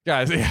fan?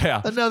 Guys,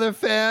 yeah. Another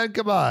fan?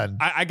 Come on.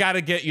 I gotta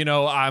get,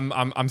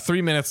 I'm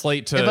 3 minutes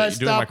late to if I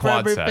doing my stop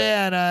quad for every set.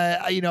 fan,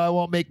 I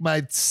won't make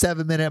my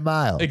 7-minute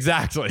mile.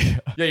 Exactly.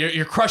 Yeah,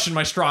 you're crushing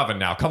my Strava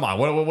now. Come on,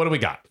 what do we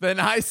got? Then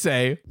I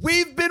say,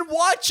 we've been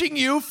watching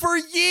you for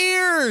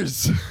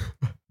years.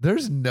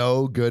 There's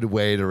no good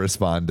way to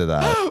respond to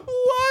that.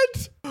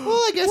 What? Well,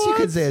 I guess you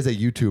could say as a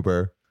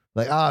YouTuber,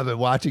 like, I've been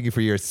watching you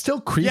for years.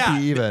 Still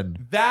creepy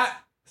even. That.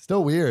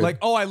 Still weird. Like,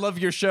 I love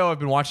your show. I've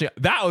been watching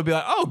it. That would be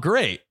like, oh,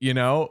 great.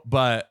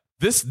 But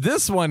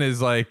this one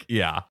is like,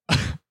 yeah.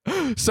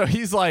 So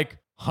he's like,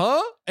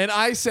 huh? And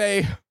I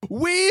say,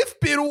 we've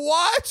been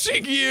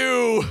watching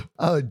you.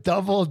 Oh,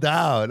 double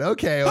down.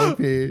 Okay,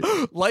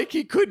 OP. Like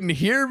he couldn't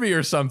hear me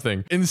or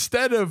something.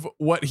 Instead of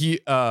what he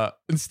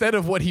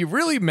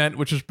really meant,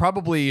 which was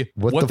probably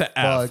what the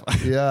F.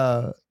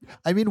 Yeah.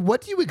 I mean,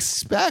 what do you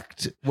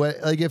expect?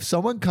 If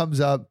someone comes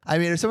up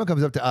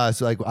to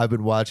us, like, I've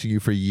been watching you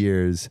for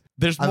years.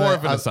 There's more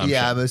of an assumption.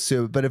 Yeah, I'm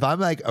assuming. But if I'm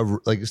like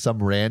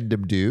some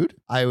random dude,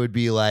 I would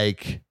be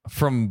like,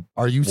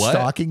 are you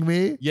stalking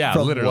me? Yeah,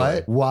 from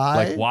literally. What? Why?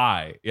 Like,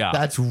 why? Yeah.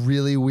 That's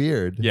really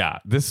weird. Yeah.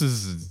 This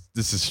is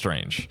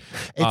strange.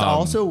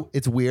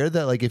 It's weird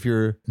that like if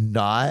you're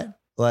not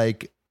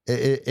like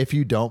if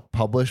you don't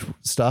publish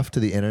stuff to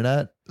the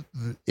internet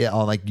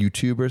on like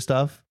YouTube or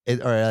stuff,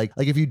 or like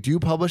if you do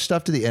publish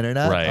stuff to the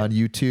internet on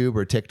YouTube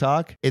or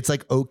TikTok, it's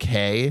like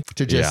okay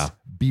to just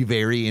be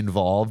very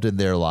involved in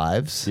their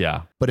lives.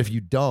 Yeah. But if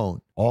you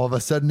don't, all of a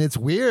sudden it's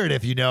weird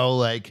if you know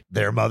like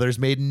their mother's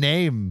maiden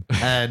name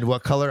and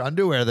what color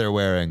underwear they're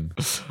wearing.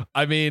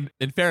 I mean,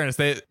 in fairness,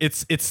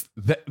 it's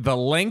the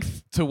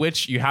length to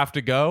which you have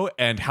to go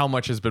and how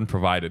much has been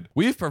provided.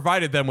 We've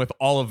provided them with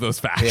all of those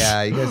facts.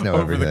 Yeah, you guys know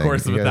over everything. the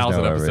course of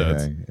 1,000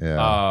 episodes.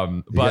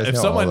 Yeah. But if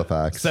someone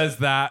says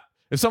that,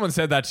 if someone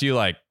said that to you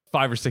like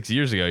 5 or 6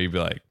 years ago, you'd be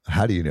like,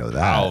 how do you know that?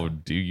 How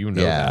do you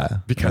know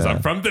that? Because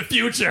I'm from the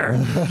future.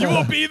 You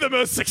will be the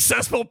most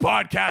successful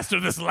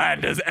podcaster this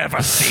land has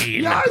ever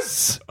seen.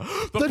 Yes!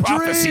 The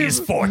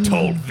prophecies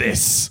foretold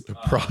this. The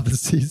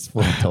prophecies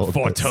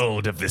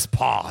foretold of this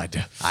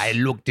pod. I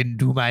looked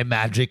into my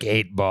magic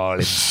 8-ball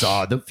and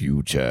saw the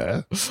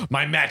future.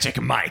 My magic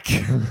mic.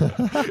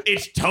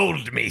 It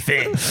told me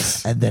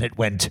things. And then it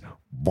went,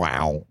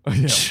 wow.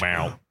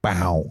 Wow.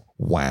 Wow.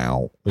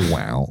 Wow.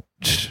 Wow.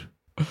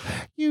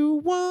 You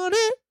want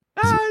it?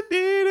 I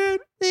need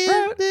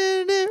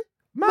it.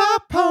 My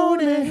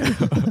pony.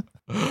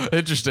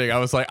 Interesting.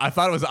 I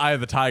thought it was Eye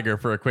of the Tiger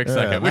for a quick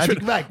second. Which Magic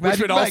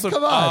would Mike, also.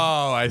 come on.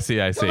 Oh, I see.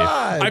 Come on.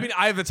 I mean,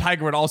 Eye of the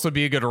Tiger would also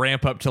be a good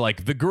ramp up to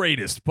like the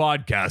greatest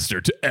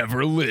podcaster to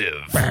ever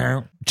live.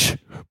 Bam,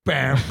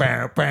 bam,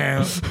 bam,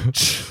 bam,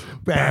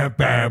 bam,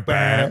 bam,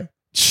 bam.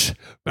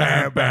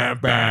 Bam, bam,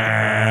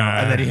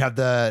 bam. And then you have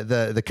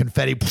the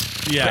confetti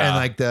and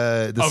like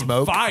the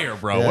smoke. Fire,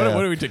 bro. Yeah.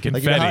 What do we do? Confetti.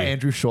 Like, you know how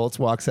Andrew Schultz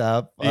walks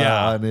up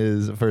on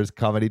his first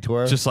comedy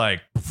tour? Just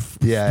like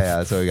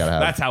so we gotta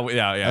have. That's how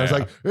I was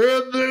like,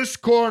 in this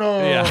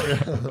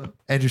corner.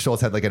 Andrew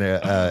Schultz had like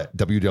a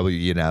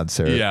WWE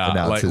announcer.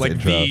 Like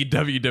intro. the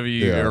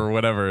WWE or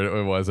whatever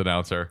it was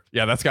announcer.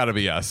 Yeah, that's got to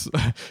be us.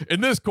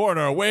 In this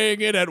corner,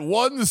 weighing in at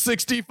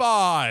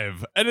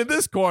 165, and in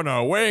this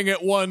corner, weighing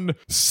at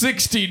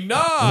 169.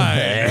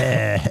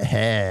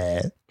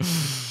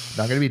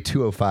 Not gonna be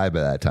 205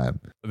 by that time.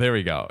 There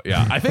we go.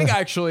 Yeah, I think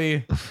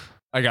actually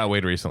I got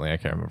weighed recently. I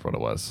can't remember what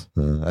it was.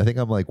 I think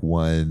I'm like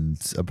I'm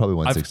probably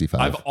 165.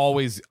 I've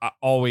always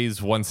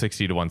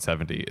 160 to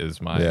 170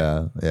 is my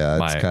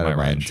It's kind of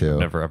mine range. too.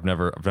 I've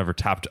never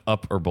tapped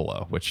up or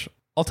below, which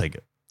I'll take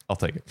it.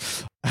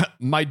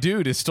 My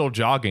dude is still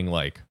jogging.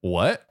 Like,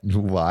 what?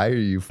 Why are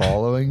you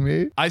following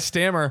me? I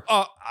stammer.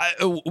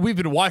 We've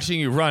been watching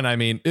you run. I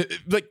mean,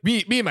 like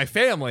me and my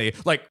family,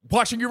 like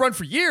watching you run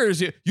for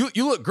years. You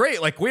look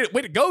great. Like, way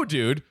to go,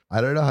 dude. I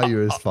don't know how you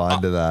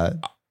respond to that.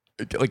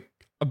 Like,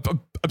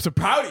 I'm so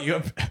proud of you.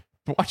 I've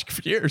been watching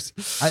for years.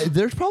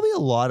 There's probably a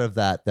lot of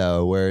that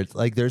though, where it's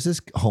like there's this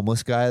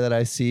homeless guy that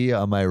I see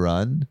on my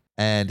run,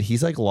 and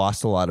he's like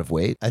lost a lot of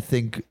weight. I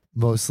think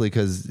mostly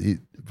because he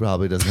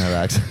probably doesn't have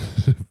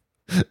access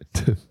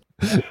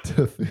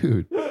to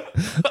food,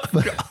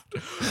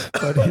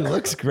 but he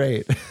looks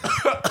great.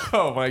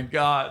 Oh my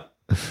god!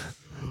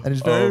 And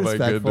he's very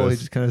respectful. He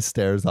just kind of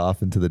stares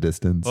off into the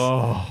distance.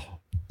 Oh,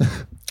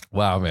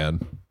 wow, man!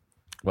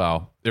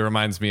 Wow, it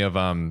reminds me of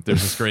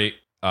there's this great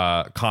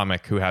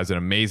comic who has an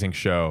amazing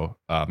show,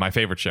 my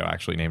favorite show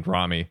actually, named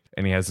Rami,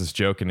 and he has this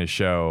joke in his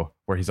show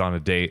where he's on a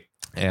date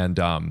and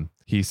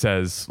he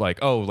says like,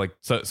 oh, like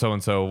so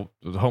and so,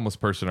 the homeless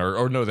person,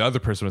 or no, the other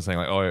person was saying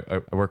like,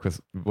 oh, I work with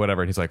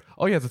whatever, and he's like,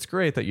 oh yeah, that's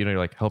great that you're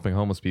like helping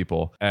homeless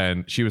people,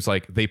 and she was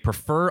like, they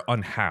prefer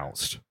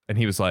unhoused, and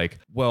he was like,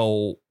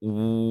 well,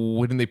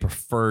 wouldn't they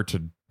prefer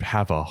to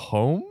have a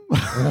home?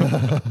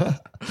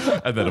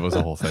 And then it was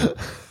a whole thing.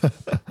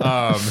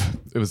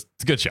 It's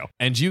a good show.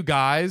 And you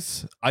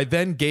guys, I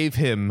then gave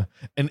him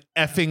an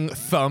effing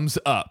thumbs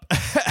up.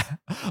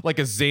 Like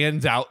a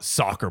zanned out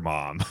soccer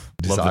mom.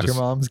 Do soccer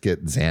moms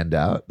get zanned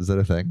out? Is that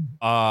a thing?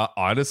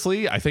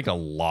 Honestly, I think a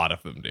lot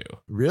of them do.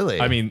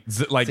 Really? I mean,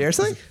 like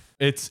seriously?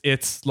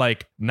 It's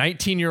like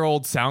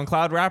 19-year-old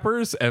SoundCloud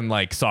rappers and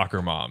like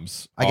soccer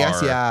moms. I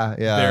guess, yeah.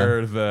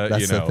 They're the,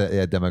 that's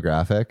the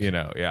demographic.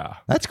 Yeah.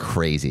 That's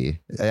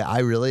crazy. I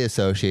really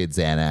associate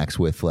Xanax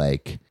with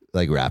like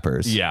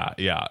rappers. Yeah.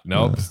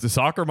 No, the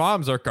soccer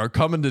moms are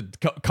coming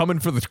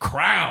for the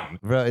crown.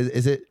 Bro,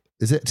 is it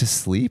to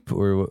sleep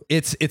or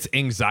it's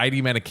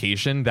anxiety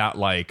medication that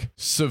like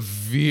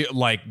severe,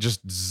 like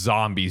just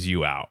zombies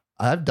you out.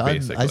 I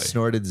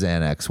snorted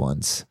Xanax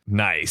once.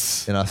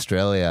 Nice. In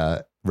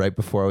Australia, right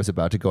before I was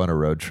about to go on a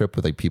road trip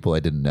with like people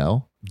I didn't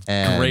know.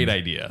 And great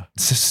idea.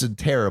 It's just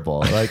terrible.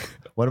 Like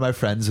one of my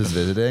friends was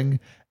visiting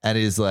and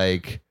he's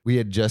like, we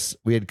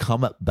had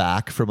come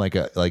back from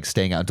like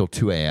staying out until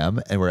 2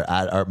 a.m. and we're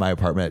at my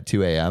apartment at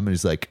 2 a.m. and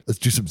he's like, let's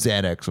do some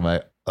Xanax. I'm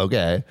like,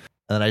 okay. And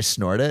then I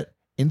snort it,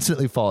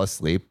 instantly fall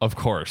asleep. Of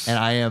course. And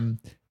I am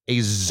a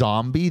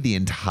zombie the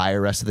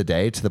entire rest of the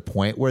day, to the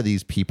point where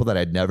these people that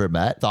I'd never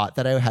met thought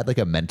that I had like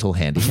a mental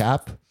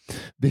handicap.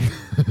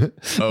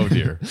 Oh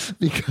dear.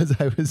 Because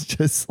I was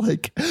just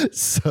like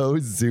so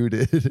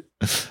zooted.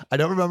 I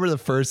don't remember the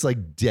first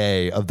like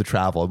day of the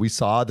travel. We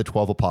saw the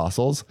 12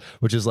 Apostles,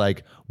 which is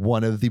like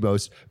one of the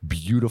most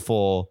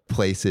beautiful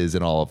places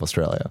in all of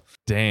Australia.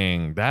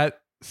 Dang,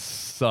 that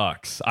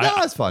sucks. No,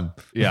 it's fun.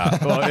 Yeah.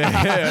 Well,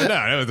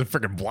 no, it was a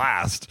freaking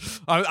blast.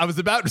 I was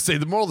about to say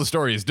the moral of the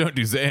story is don't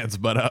do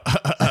Xans, but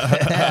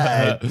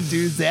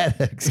do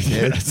Xanax,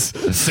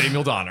 kids.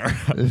 Samuel Donner.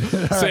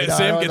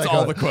 Sam gets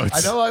all the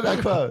quotes. I know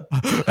that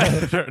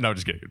quote. No,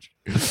 just kidding.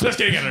 Just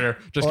kidding, editor.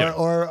 Just kidding.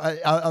 Or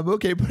I'm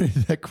okay putting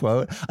that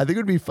quote. I think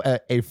it would be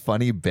a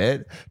funny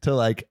bit to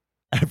like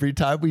every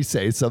time we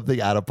say something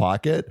out of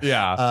pocket.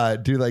 Yeah.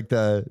 Do like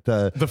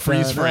the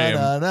freeze frame.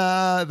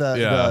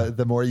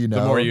 The more you know.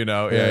 The more you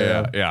know.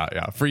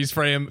 Yeah. Freeze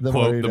frame.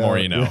 Quote. The more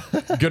you know.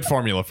 Good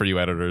formula for you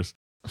editors.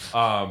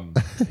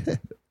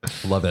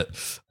 Love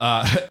it.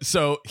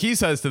 So he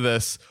says to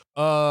this,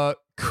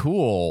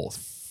 cool,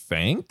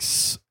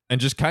 thanks. And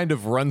just kind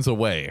of runs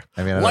away.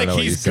 I mean, I don't like know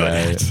what he's you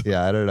good say. at.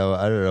 Yeah, I don't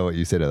know what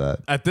you say to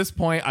that. At this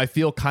point, I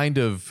feel kind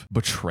of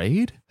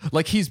betrayed.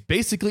 Like he's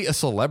basically a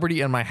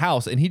celebrity in my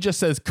house, and he just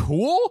says,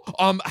 "Cool."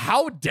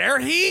 How dare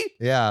he?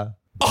 Yeah.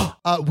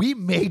 We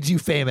made you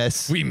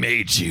famous. We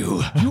made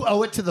you. You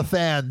owe it to the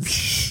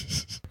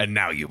fans. And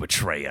now you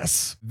betray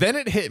us. Then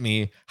it hit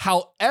me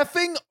how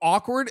effing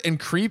awkward and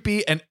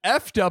creepy and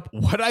effed up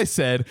what I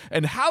said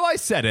and how I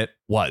said it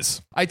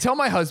was. I tell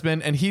my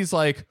husband and he's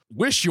like,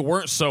 wish you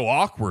weren't so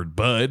awkward,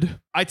 bud.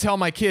 I tell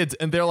my kids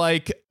and they're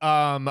like,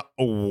 wow,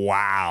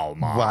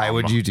 Mom. Why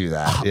would you do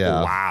that?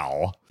 Yeah.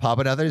 Wow. Pop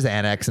another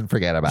Xanax and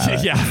forget about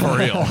it. Yeah, for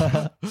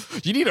real.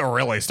 You need to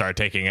really start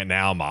taking it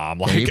now, Mom.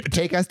 Like, can you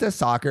take us to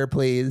soccer,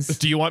 please?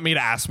 Do you want me to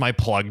ask my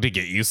plug to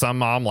get you some,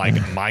 Mom? Like,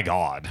 my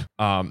God.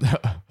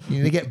 You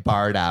need to get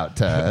barred out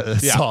to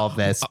solve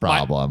this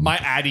problem. My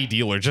Addy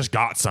dealer just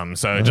got some,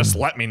 so just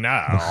let me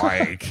know.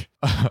 Like,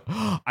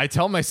 I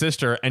tell my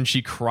sister and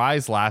she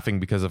cries laughing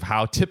because of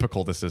how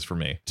typical this is for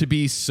me to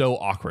be so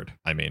awkward.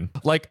 I mean,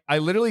 like I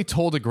literally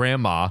told a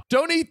grandma,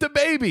 don't eat the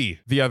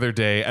baby the other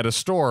day at a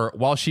store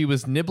while she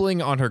was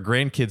nibbling on her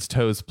grandkid's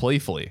toes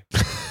playfully.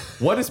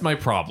 What is my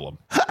problem?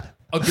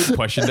 A good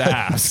question to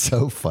ask.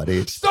 So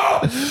funny.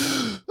 Stop!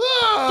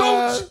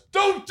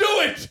 Don't do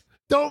it!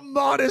 Don't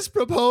modest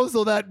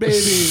proposal that baby.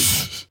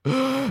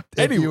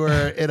 If you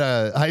were in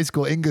a high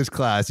school English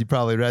class, you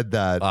probably read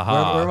that. Where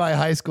are my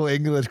high school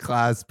English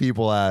class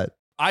people at?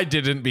 I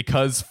didn't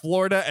because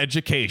Florida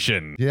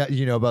education. Yeah,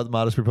 you know about the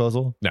modest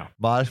proposal? No.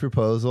 Modest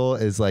proposal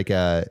is like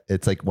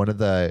it's like one of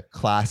the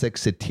classic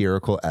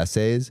satirical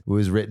essays. It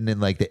was written in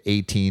like the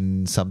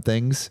 18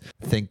 somethings.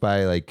 Think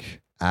by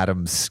like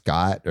Adam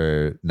Scott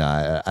or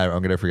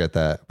I'm gonna forget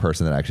that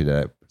person that actually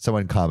did it.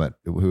 Someone comment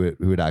who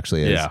it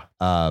actually is. Yeah.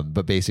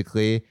 But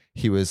basically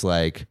he was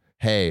like,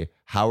 hey,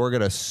 how we're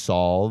gonna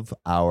solve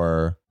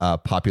our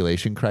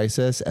population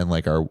crisis and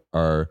like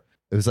our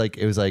it was like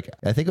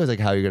I think it was like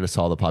how you're gonna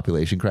solve the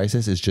population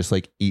crisis is just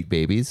like eat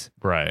babies.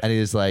 Right. And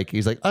he's like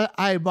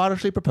I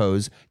modestly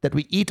propose that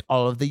we eat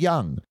all of the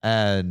young,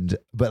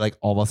 but like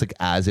almost like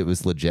as it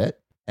was legit,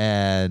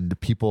 and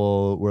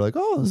people were like,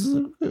 oh, this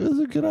is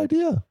a good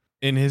idea.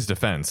 In his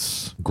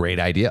defense, great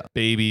idea.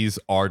 Babies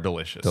are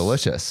delicious.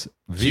 Delicious.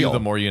 Veal. The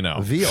more you know.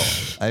 Veal.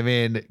 I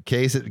mean,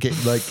 case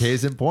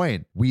in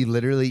point. We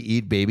literally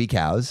eat baby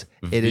cows.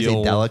 It is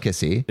a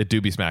delicacy. It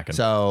do be smacking.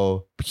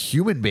 So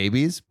human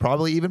babies,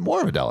 probably even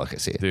more of a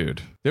delicacy.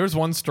 Dude, there was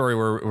one story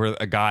where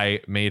a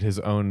guy made his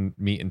own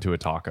meat into a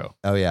taco.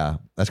 Oh yeah,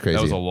 that's crazy.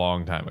 That was a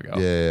long time ago.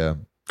 Yeah.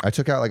 I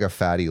took out like a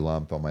fatty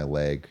lump on my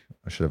leg.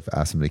 I should have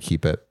asked him to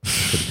keep it.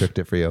 Could have cooked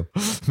it for you.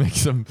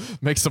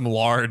 Make some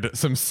lard,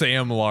 some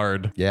Sam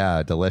lard.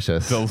 Yeah,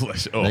 delicious.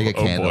 Delicious. Oh, make a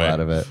candle out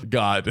of it.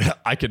 God,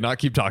 I could not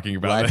keep talking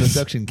about this.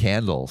 Liposuction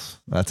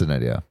candles. That's an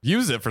idea.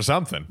 Use it for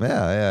something.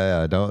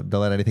 Yeah. Don't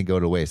let anything go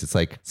to waste. It's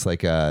like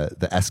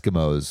the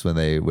Eskimos when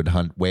they would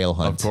whale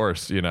hunt. Of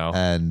course, you know.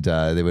 And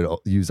they would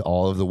use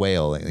all of the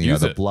whale. You know,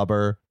 the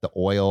blubber, the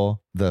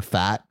oil, the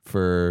fat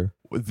for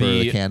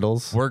the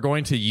candles. We're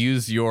going to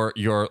use your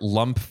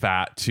lump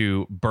fat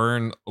to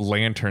burn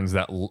lanterns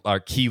that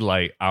key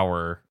light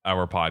our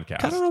podcast.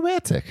 Kind of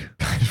romantic.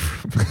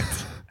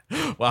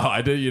 Wow,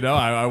 I did. You know,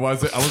 I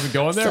wasn't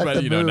going there,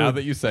 but you know, now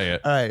that you say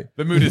it, all right,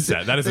 the mood is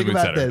set. That is a mood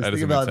setter.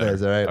 Think about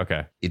this. All right.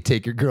 Okay. You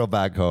take your girl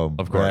back home.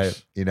 Of course.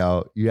 Right? You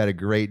know, you had a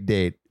great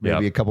date.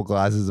 Maybe a couple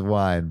glasses of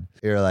wine.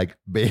 You're like,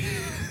 baby.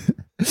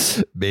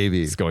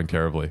 It's going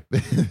terribly.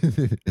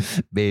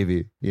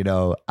 Baby, you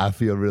know, I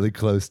feel really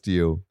close to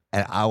you.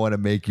 And I want to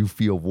make you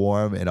feel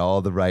warm in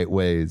all the right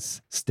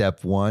ways.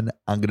 Step one,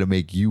 I'm going to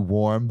make you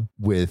warm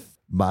with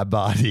my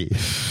body.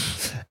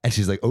 And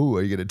she's like, oh,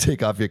 are you going to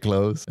take off your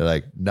clothes? They're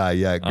like, not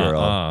yet,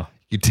 girl.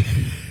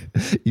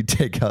 You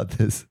take out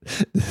this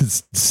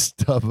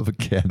stub of a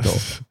candle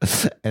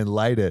and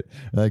light it.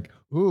 Like,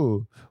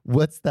 ooh,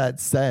 what's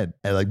that scent?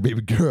 And like,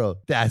 baby girl,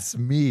 that's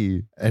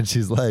me. And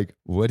she's like,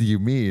 what do you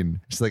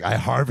mean? She's like, I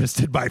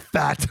harvested my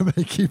fat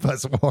to keep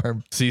us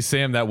warm. See,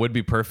 Sam, that would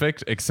be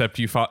perfect, except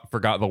you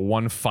forgot the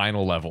one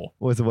final level.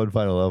 What's the one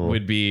final level?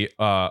 Would be,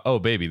 oh,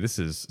 baby, this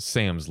is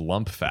Sam's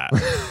lump fat.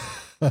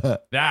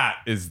 That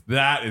is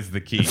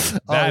the key.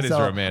 That is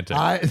romantic.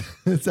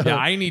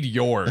 I need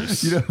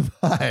yours. You know,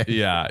 mine.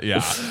 Yeah.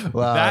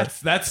 Wow.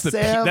 That's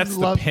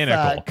the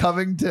pinnacle.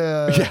 Coming to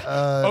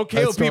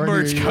OKOP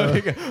merch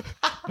coming.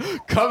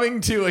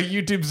 Coming to a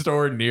YouTube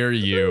store near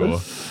you.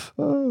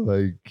 Oh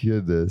my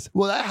goodness.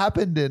 Well, that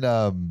happened in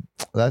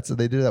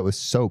they did that with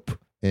soap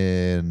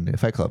in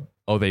Fight Club.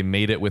 Oh, they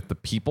made it with the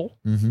people?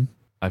 Mm-hmm.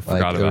 I forgot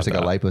about that. It was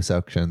like a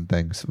liposuction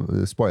thing.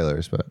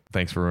 Spoilers, but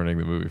thanks for ruining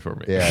the movie for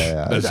me.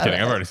 Yeah. No, just kidding.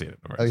 I've already seen it.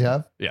 Oh, you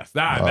have? Yes.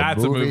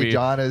 That's a movie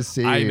John has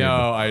seen. I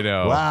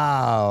know.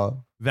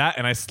 Wow. That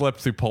and I slept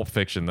through Pulp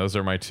Fiction. Those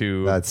are my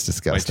two. That's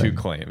disgusting. My two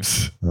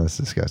claims. That's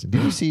disgusting.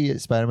 Did you see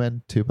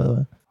Spider-Man 2, by the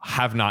way?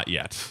 Have not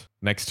yet.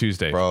 Next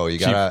Tuesday. Bro, you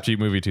gotta cheap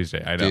movie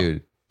Tuesday. I know.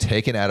 Dude,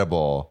 take an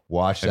edible,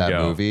 watch that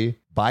movie.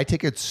 Buy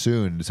tickets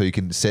soon so you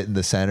can sit in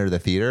the center of the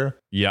theater.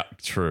 Yeah,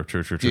 true.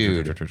 Dude, so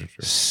theater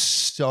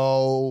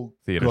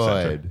good.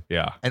 Center.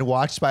 Yeah. And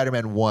watch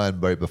Spider-Man 1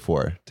 right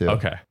before, too.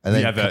 Okay. And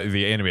then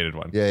the animated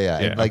one. Yeah.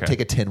 And take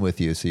a tin with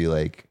you so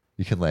you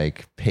can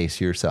pace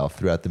yourself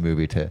throughout the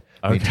movie to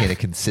maintain a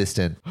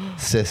consistent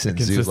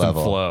zoot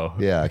level. Flow.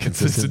 Yeah,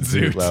 consistent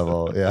zoot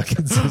level. Yeah,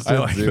 consistent I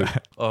like zoot.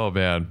 that. Oh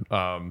man.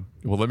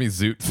 Well, let me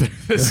zoot through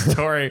this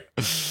story.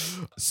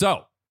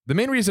 So the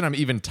main reason I'm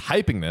even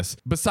typing this,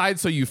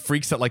 besides so you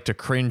freaks that like to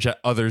cringe at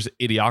others'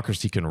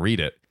 idiocracy can read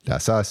it.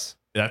 That's us.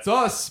 That's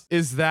us.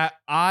 Is that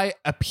I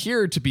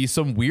appear to be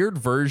some weird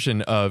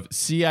version of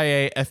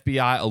CIA,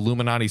 FBI,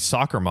 Illuminati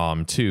soccer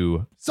mom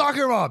to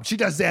Soccer mom. She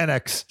does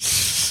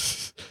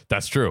Xanax.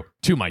 That's true.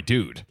 To my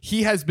dude.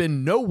 He has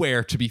been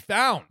nowhere to be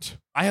found.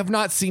 I have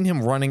not seen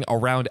him running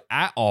around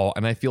at all,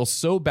 and I feel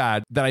so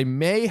bad that I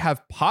may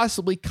have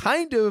possibly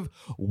kind of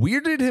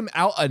weirded him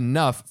out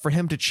enough for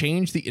him to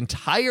change the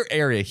entire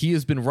area he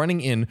has been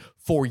running in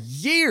for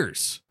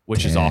years,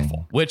 which is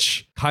awful,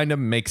 which kind of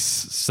makes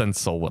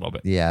sense a little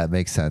bit. Yeah, it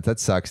makes sense. That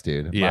sucks,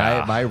 dude.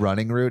 Yeah. My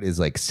running route is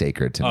like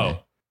sacred to me.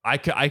 I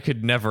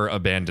could never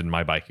abandon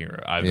my biking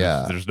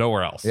route. There's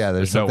nowhere else. Yeah,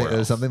 there's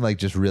something like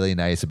just really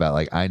nice about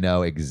like I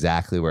know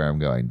exactly where I'm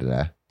going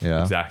today. You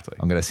know? Exactly.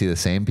 I'm gonna see the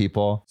same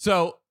people.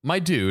 So, my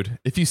dude,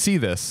 if you see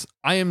this,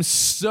 I am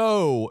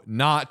so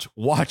not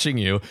watching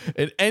you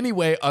in any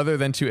way other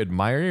than to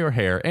admire your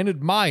hair and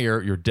admire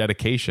your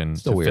dedication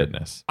to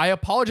fitness. I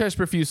apologize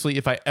profusely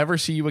if I ever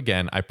see you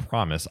again. I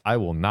promise I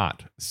will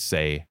not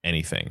say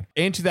anything.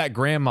 And to that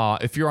grandma,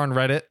 if you're on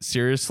Reddit,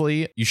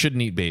 seriously, you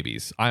shouldn't eat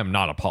babies. I am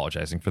not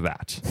apologizing for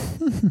that.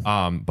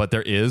 But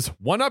there is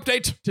one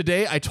update.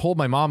 Today, I told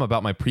my mom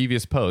about my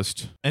previous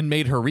post and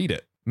made her read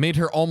it. Made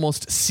her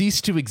almost cease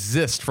to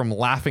exist from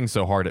laughing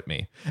so hard at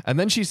me. And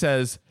then she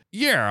says,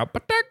 yeah,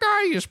 but that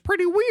guy is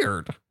pretty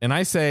weird. And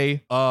I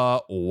say,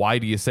 why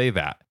do you say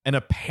that? And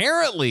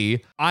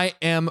apparently I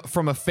am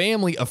from a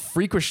family of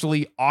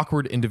freakishly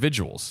awkward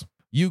individuals.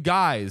 You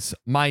guys,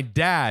 my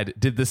dad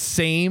did the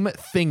same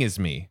thing as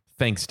me.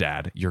 Thanks,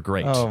 Dad. You're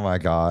great. Oh my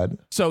God.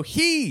 So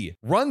he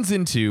runs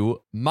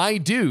into my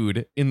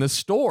dude in the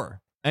store.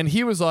 And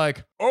he was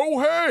like, oh,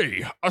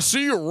 hey, I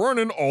see you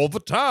running all the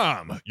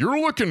time.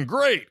 You're looking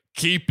great.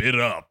 Keep it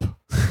up.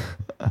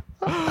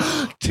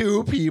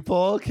 Two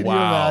people. Can you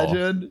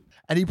imagine?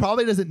 And he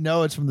probably doesn't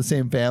know it's from the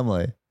same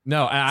family.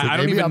 No, I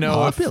don't even know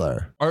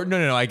popular.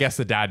 No. I guess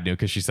the dad knew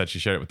because she said she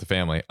shared it with the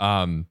family.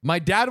 My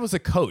dad was a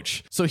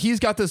coach, so he's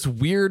got this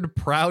weird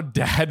proud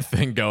dad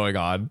thing going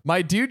on.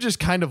 My dude just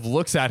kind of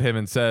looks at him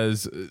and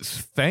says,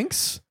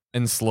 thanks,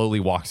 and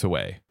slowly walks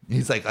away.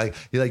 He's like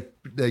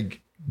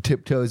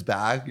tiptoes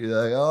back. You're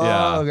like,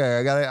 okay,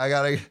 I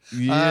gotta.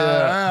 All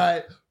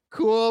right,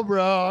 cool,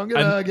 bro. I'm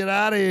gonna get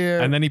out of here.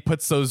 And then he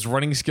puts those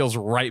running skills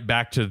right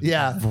back to the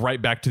use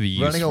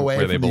running away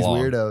where from they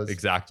belong. These weirdos.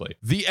 Exactly.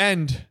 The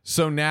end.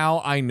 So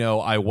now I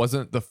know I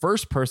wasn't the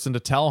first person to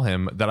tell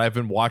him that I've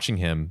been watching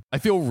him. I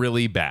feel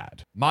really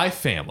bad. My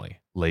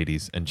family,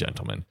 ladies and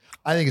gentlemen.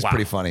 I think it's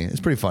pretty funny. It's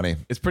pretty funny.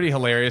 It's pretty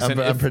hilarious.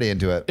 I'm pretty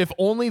into it. If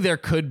only there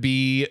could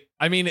be,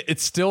 I mean,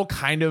 it's still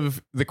kind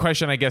of, the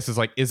question I guess is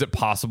like, is it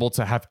possible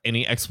to have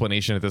any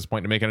explanation at this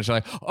point to make it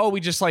like, oh,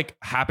 we just like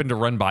happen to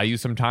run by you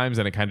sometimes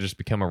and it kind of just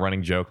become a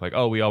running joke. Like,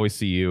 oh, we always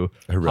see you.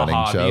 A running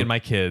joke. Me and my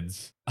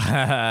kids.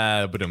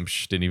 But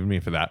didn't even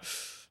mean for that.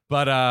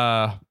 But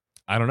I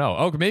don't know.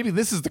 Oh, maybe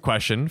this is the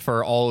question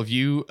for all of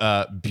you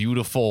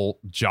beautiful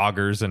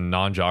joggers and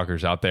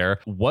non-joggers out there.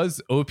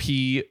 Was OP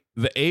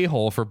the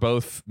a-hole for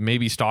both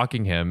maybe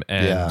stalking him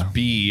and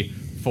B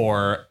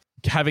for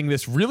having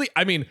this really,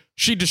 I mean,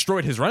 she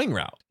destroyed his running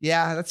route.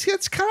 Yeah,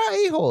 it's kind of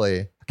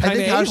a-holy.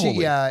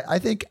 I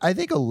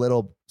think a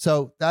little.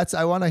 So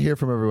I want to hear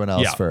from everyone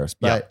else first,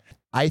 but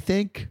I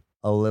think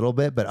a little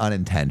bit, but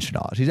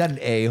unintentional. She's not an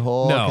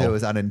a-hole. No. It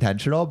was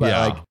unintentional,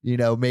 but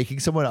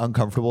making someone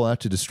uncomfortable enough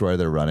to destroy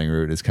their running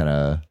route is kind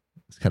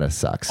of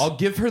sucks. I'll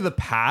give her the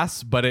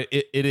pass, but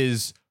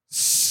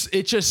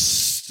it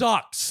just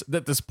sucks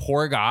that this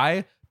poor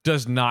guy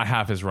does not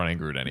have his running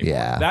route anymore.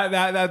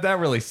 Yeah. That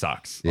really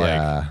sucks.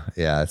 Yeah.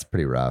 It's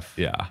pretty rough.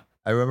 Yeah.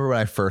 I remember when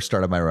I first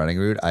started my running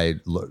route, I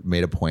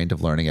made a point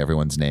of learning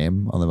everyone's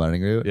name on the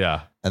running route.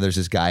 Yeah. And there's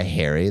this guy,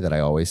 Harry, that I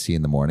always see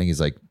in the morning.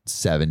 He's like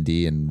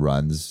 70 and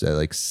runs at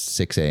like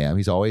 6 a.m.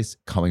 He's always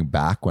coming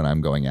back when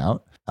I'm going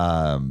out.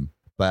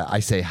 But I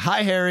say,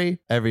 hi, Harry,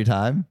 every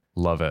time.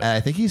 Love it. And I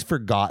think he's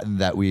forgotten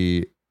that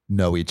we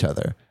know each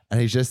other. And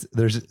he's just,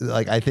 there's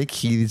like, I think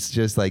he's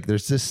just like,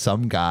 there's just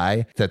some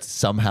guy that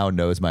somehow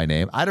knows my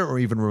name. I don't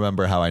even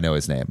remember how I know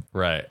his name.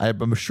 Right.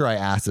 I'm sure I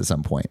asked at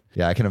some point.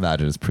 Yeah, I can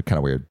imagine it's kind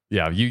of weird.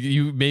 Yeah.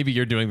 You maybe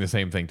you're doing the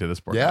same thing to this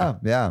poor guy.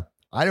 Yeah.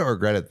 I don't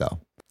regret it though.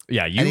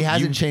 Yeah. And he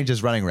hasn't changed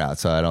his running route,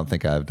 so I don't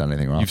think I've done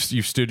anything wrong.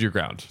 You've stood your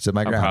ground. Stood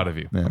my ground. I'm proud of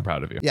you. Yeah. I'm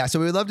proud of you. Yeah, so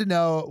we would love to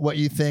know what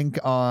you think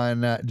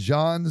on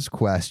John's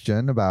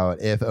question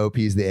about if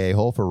OP's the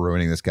a-hole for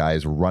ruining this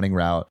guy's running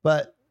route.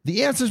 But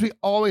the answers we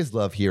always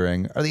love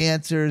hearing are the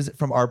answers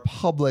from our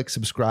public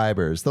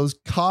subscribers. Those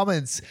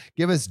comments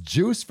give us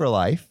juice for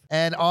life.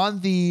 And on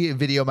the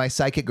video, my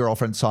psychic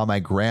girlfriend saw my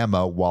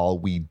grandma while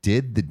we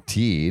did the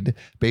deed.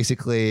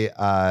 Basically,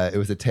 it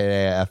was a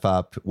TF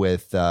up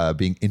with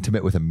being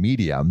intimate with a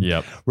medium.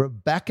 Yep.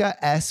 Rebecca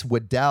S.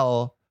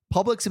 Waddell,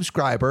 public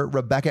subscriber,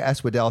 Rebecca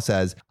S. Waddell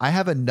says, I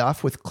have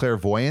enough with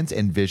clairvoyance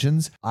and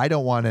visions. I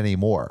don't want any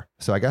more.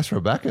 So I guess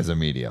Rebecca's a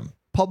medium.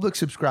 Public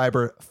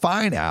subscriber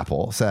Fine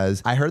Apple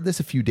says, I heard this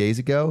a few days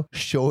ago.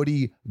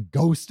 Shorty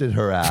ghosted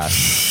her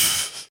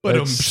ass.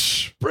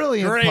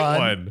 Brilliant Great pun.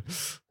 one.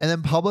 And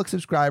then public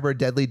subscriber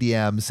Deadly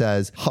DM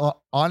says,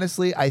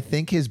 honestly, I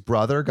think his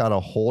brother got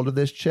a hold of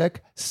this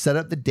chick, set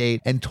up the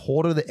date, and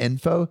told her the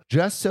info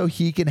just so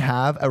he can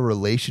have a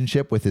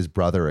relationship with his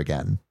brother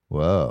again.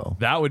 Whoa.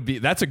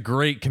 That's a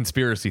great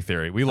conspiracy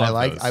theory. We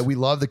love those. We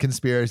love the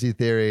conspiracy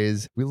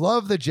theories. We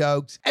love the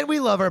jokes, and we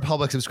love our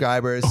public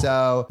subscribers.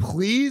 So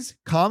please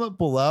comment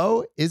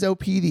below. Is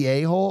OP the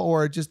a-hole?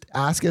 Or just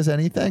ask us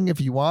anything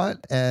if you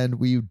want, and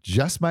we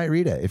just might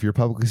read it if you're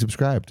publicly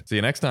subscribed. See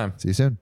you next time. See you soon.